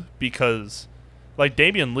wild because, like,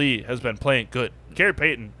 Damian Lee has been playing good. Gary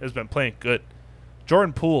Payton has been playing good.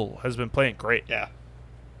 Jordan Poole has been playing great. Yeah.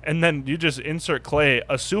 And then you just insert Clay,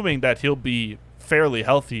 assuming that he'll be fairly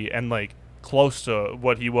healthy and, like, close to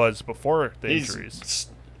what he was before the injuries.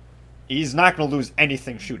 He's not going to lose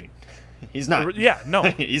anything shooting. He's not. Yeah, no.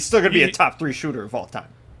 He's still going to be a top 3 shooter of all time.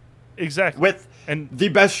 Exactly. With and the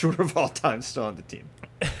best shooter of all time still on the team.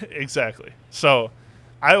 Exactly. So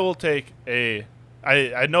I will take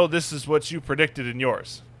I know this is what you predicted in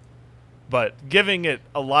yours, but giving it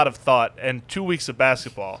a lot of thought and 2 weeks of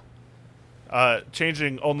basketball,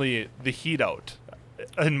 changing only the Heat out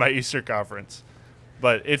in my Eastern Conference.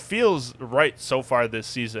 But it feels right so far this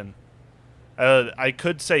season. I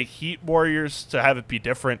could say Heat Warriors to have it be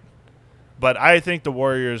different, but I think the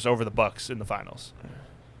Warriors over the Bucks in the finals.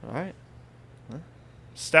 All right.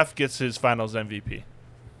 Steph gets his finals MVP.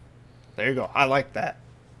 There you go. I like that.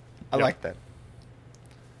 I like that.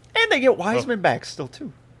 And they get Wiseman back still,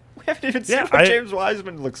 too. We haven't even seen what James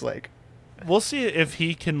Wiseman looks like. We'll see if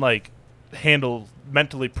he can, like,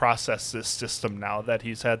 mentally process this system now that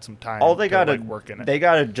he's had some time to work in it. They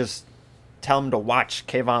got to just tell him to watch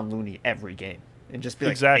Kevon Looney every game and just be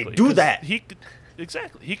like, exactly. Hey, do that. He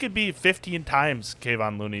could be 15 times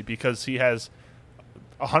Kevon Looney because he has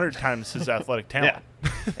 100 times his athletic talent. Yeah.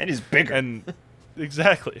 And he's bigger. And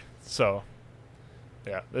exactly. So,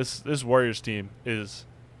 yeah, this Warriors team is,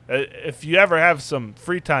 if you ever have some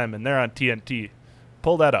free time and they're on TNT,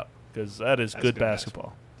 pull that up because that's good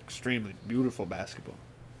basketball. Extremely beautiful basketball.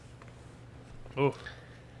 Oh,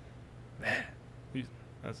 man,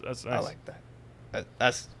 that's nice. I like that.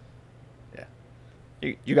 That's yeah.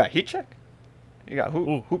 You got heat check? You got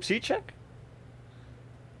hoops heat check?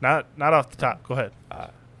 Not off the top. Go ahead.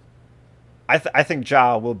 I think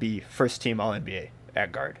Ja will be first team All NBA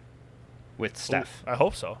at guard with Steph. I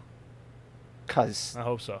hope so. I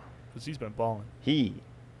hope so because he's been balling. He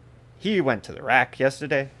went to the rack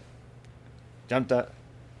yesterday. Jumped up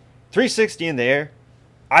 360 in the air.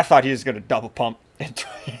 I thought he was going to double pump and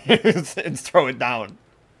throw it down.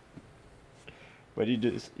 But he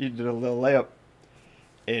did a little layup.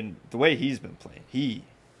 And the way he's been playing,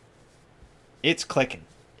 it's clicking.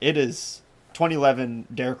 It is 2011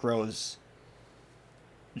 Derrick Rose,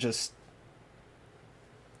 just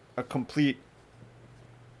a complete,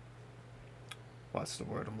 what's the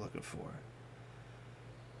word I'm looking for?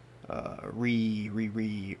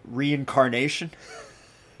 Reincarnation.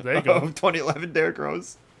 There you go. Of 2011 Derrick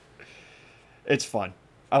Rose. It's fun.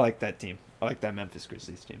 I like that team. I like that Memphis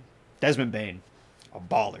Grizzlies team. Desmond Bane, a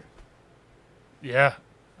baller. Yeah,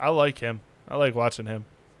 I like him. I like watching him.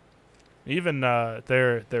 Even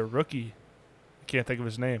their rookie, I can't think of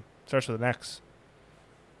his name. Starts with an X.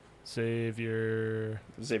 Xavier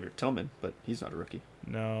Tillman, but he's not a rookie.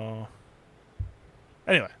 No.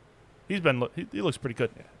 Anyway, he looks pretty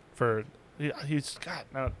good. He's got.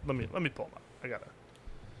 Now let me pull him up.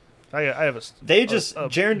 I have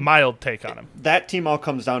a mild take on him. That team all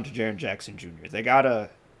comes down to Jaren Jackson Jr.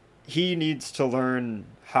 He needs to learn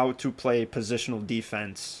how to play positional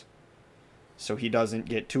defense so he doesn't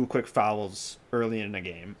get 2 quick fouls early in the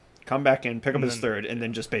game. Come back in, pick up his third, and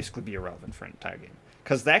then just basically be irrelevant for an entire game.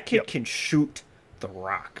 Because that kid can shoot the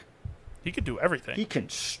rock. He could do everything. He can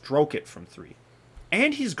stroke it from 3.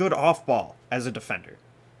 And he's good off ball as a defender.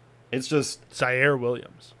 It's just... Zaire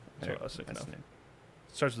Williams. That's what I was thinking That's of. the name.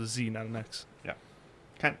 Starts with a Z, not an X. Yeah.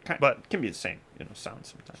 But can be the same, sound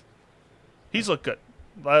sometimes. He's looked good.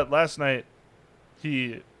 Last night,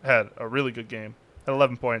 he had a really good game. Had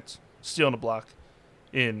 11 points, stealing a block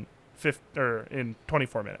in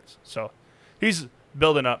 24 minutes. So he's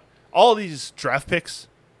building up. All these draft picks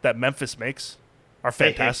that Memphis makes are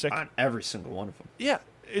fantastic. They hit on every single one of them. Yeah,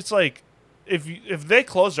 it's like if they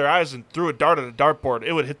closed their eyes and threw a dart at a dartboard,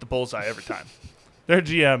 it would hit the bullseye every time. Their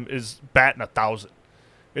GM is batting 1,000.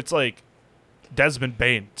 It's like Desmond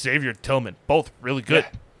Bain, Xavier Tillman, both really good.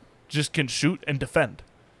 Yeah. Just can shoot and defend.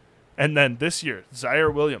 And then this year, Zaire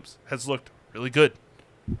Williams has looked really good.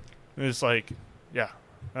 And it's like, yeah,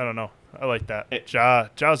 I don't know. I like that.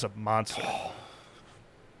 Ja's a monster.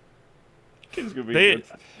 Kid's gonna be good.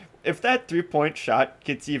 If that 3-point shot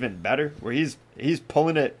gets even better, where he's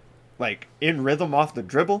pulling it like in rhythm off the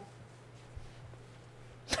dribble,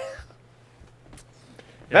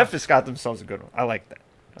 Memphis got themselves a good one. I like that.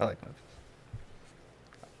 I like Memphis.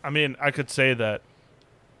 I mean, I could say that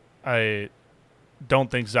I don't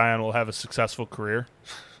think Zion will have a successful career,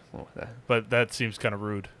 but that seems kind of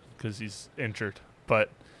rude because he's injured. But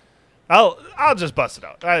I'll just bust it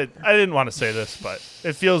out. I didn't want to say this, but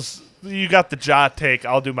it feels you got the Ja take.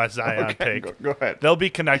 I'll do my Zion take. Go ahead. They'll be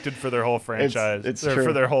connected for their whole franchise. It's or true.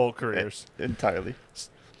 for their whole careers. Entirely.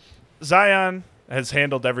 Zion has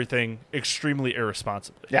handled everything extremely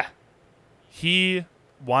irresponsibly. Yeah. He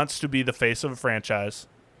wants to be the face of a franchise.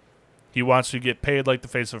 He wants to get paid like the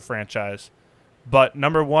face of a franchise. But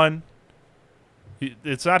number one,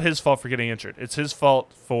 it's not his fault for getting injured. It's his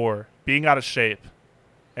fault for being out of shape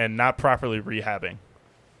and not properly rehabbing.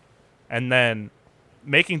 And then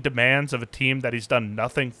making demands of a team that he's done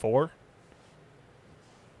nothing for.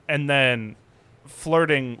 And then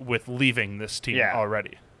flirting with leaving this team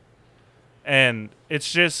already. And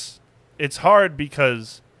it's hard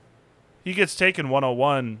because he gets taken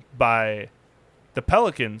 101 by the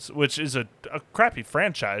Pelicans, which is a crappy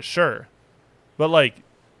franchise, sure. But, like,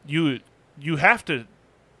 you have to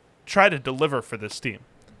try to deliver for this team.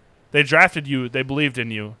 They drafted you. They believed in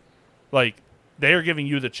you. Like, they are giving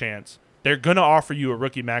you the chance. They're going to offer you a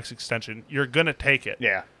rookie max extension. You're going to take it.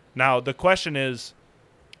 Yeah. Now, the question is,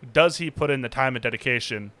 does he put in the time and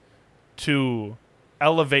dedication to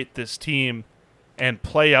elevate this team and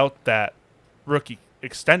play out that rookie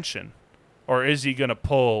extension? Or is he going to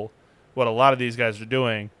pull what a lot of these guys are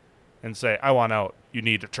doing and say, I want out, you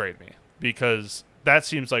need to trade me? Because that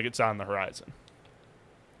seems like it's on the horizon.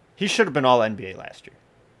 He should have been all NBA last year.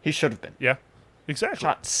 He should have been. Yeah, exactly.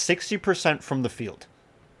 Shot 60% from the field.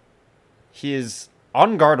 He is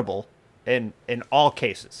unguardable in all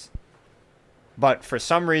cases. But for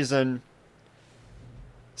some reason,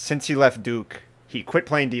 since he left Duke, he quit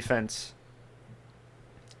playing defense.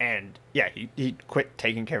 And, yeah, he quit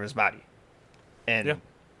taking care of his body. And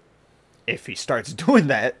if he starts doing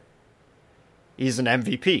that, he's an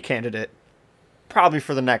MVP candidate probably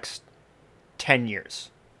for the next 10 years.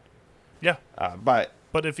 Yeah. But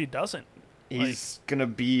if he doesn't, he's going to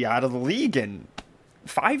be out of the league in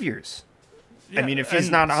 5 years. Yeah, I mean, if he's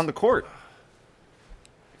not on the court.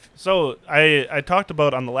 So I talked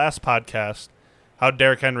about on the last podcast how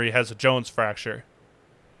Derrick Henry has a Jones fracture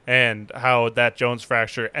and how that Jones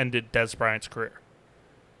fracture ended Des Bryant's career.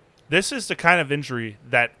 This is the kind of injury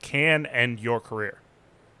that can end your career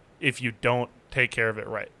if you don't take care of it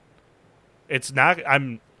right. It's not.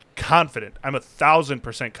 I'm confident. I'm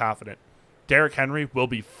 1,000% confident. Derrick Henry will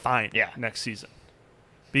be fine next season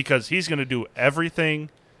because he's going to do everything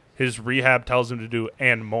his rehab tells him to do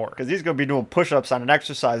and more. Because he's going to be doing push-ups on an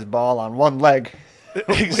exercise ball on one leg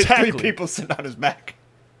Exactly. with 3 people sitting on his back.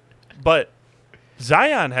 But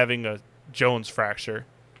Zion having a Jones fracture,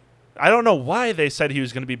 I don't know why they said he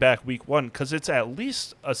was going to be back week 1 because it's at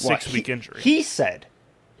least a 6-week injury. He said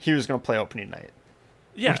he was going to play opening night.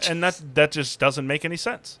 Yeah, and that just doesn't make any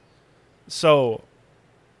sense. So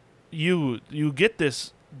you get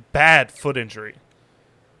this bad foot injury,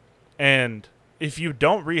 and if you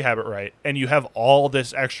don't rehab it right, and you have all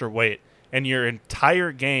this extra weight, and your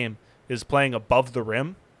entire game is playing above the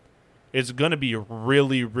rim, it's going to be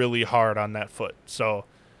really, really hard on that foot. So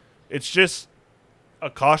it's just a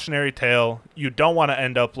cautionary tale. You don't want to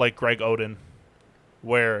end up like Greg Oden,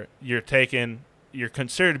 where you're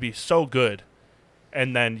considered to be so good,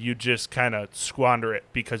 and then you just kind of squander it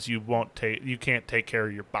because you can't take care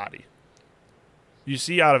of your body. You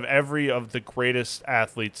see out of every of the greatest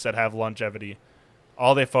athletes that have longevity,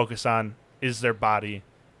 all they focus on is their body.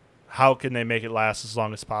 How can they make it last as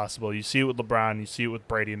long as possible? You see it with LeBron. You see it with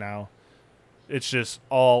Brady now. It's just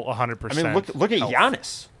all 100%. I mean, look at health.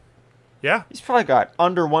 Giannis. Yeah. He's probably got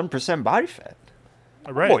under 1% body fat.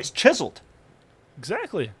 Right. Boy's chiseled.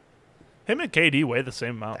 Exactly. Him and KD weigh the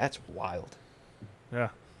same amount. That's wild. Yeah.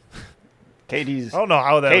 KD's. I don't know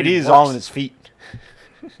how that KD's works. all in his feet.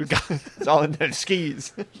 We got- It's all in their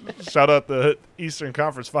skis. Shout out the Eastern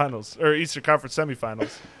Conference Finals or Eastern Conference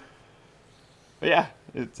Semifinals. But yeah,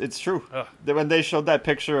 it's true. Ugh. When they showed that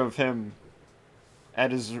picture of him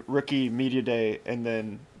at his rookie media day and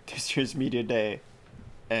then this year's media day,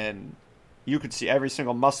 and you could see every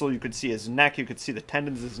single muscle, you could see his neck, you could see the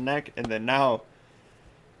tendons of his neck, and then now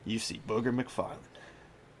you see Booger McFarland.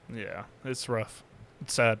 Yeah, it's rough.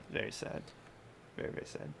 It's sad. Very sad. Very, very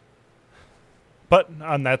sad. But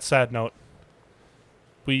on that sad note,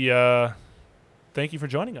 we thank you for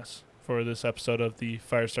joining us for this episode of the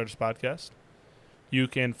Firestarters podcast. You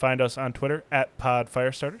can find us on Twitter at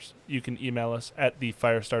PodFirestarters. You can email us at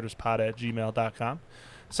thefirestarterspod@gmail.com.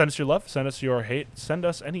 Send us your love. Send us your hate. Send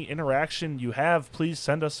us any interaction you have. Please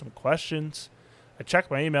send us some questions. I check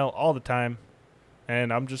my email all the time,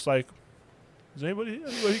 and I'm just like, is anybody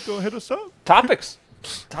go hit us up? Topics.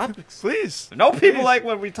 Please. No, people Please. like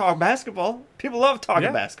when we talk basketball. People love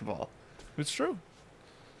talking basketball. It's true.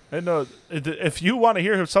 And if you want to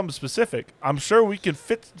hear something specific, I'm sure we can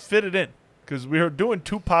fit it in because we are doing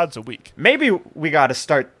 2 pods a week. Maybe we got to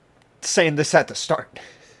start saying this at the start.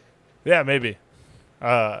 Yeah, maybe.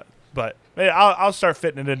 But maybe I'll start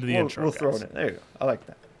fitting it into the intro. We'll guys. throw it in. There you go. I like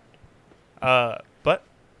that. But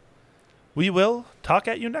we will talk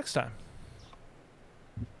at you next time.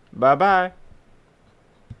 Bye-bye.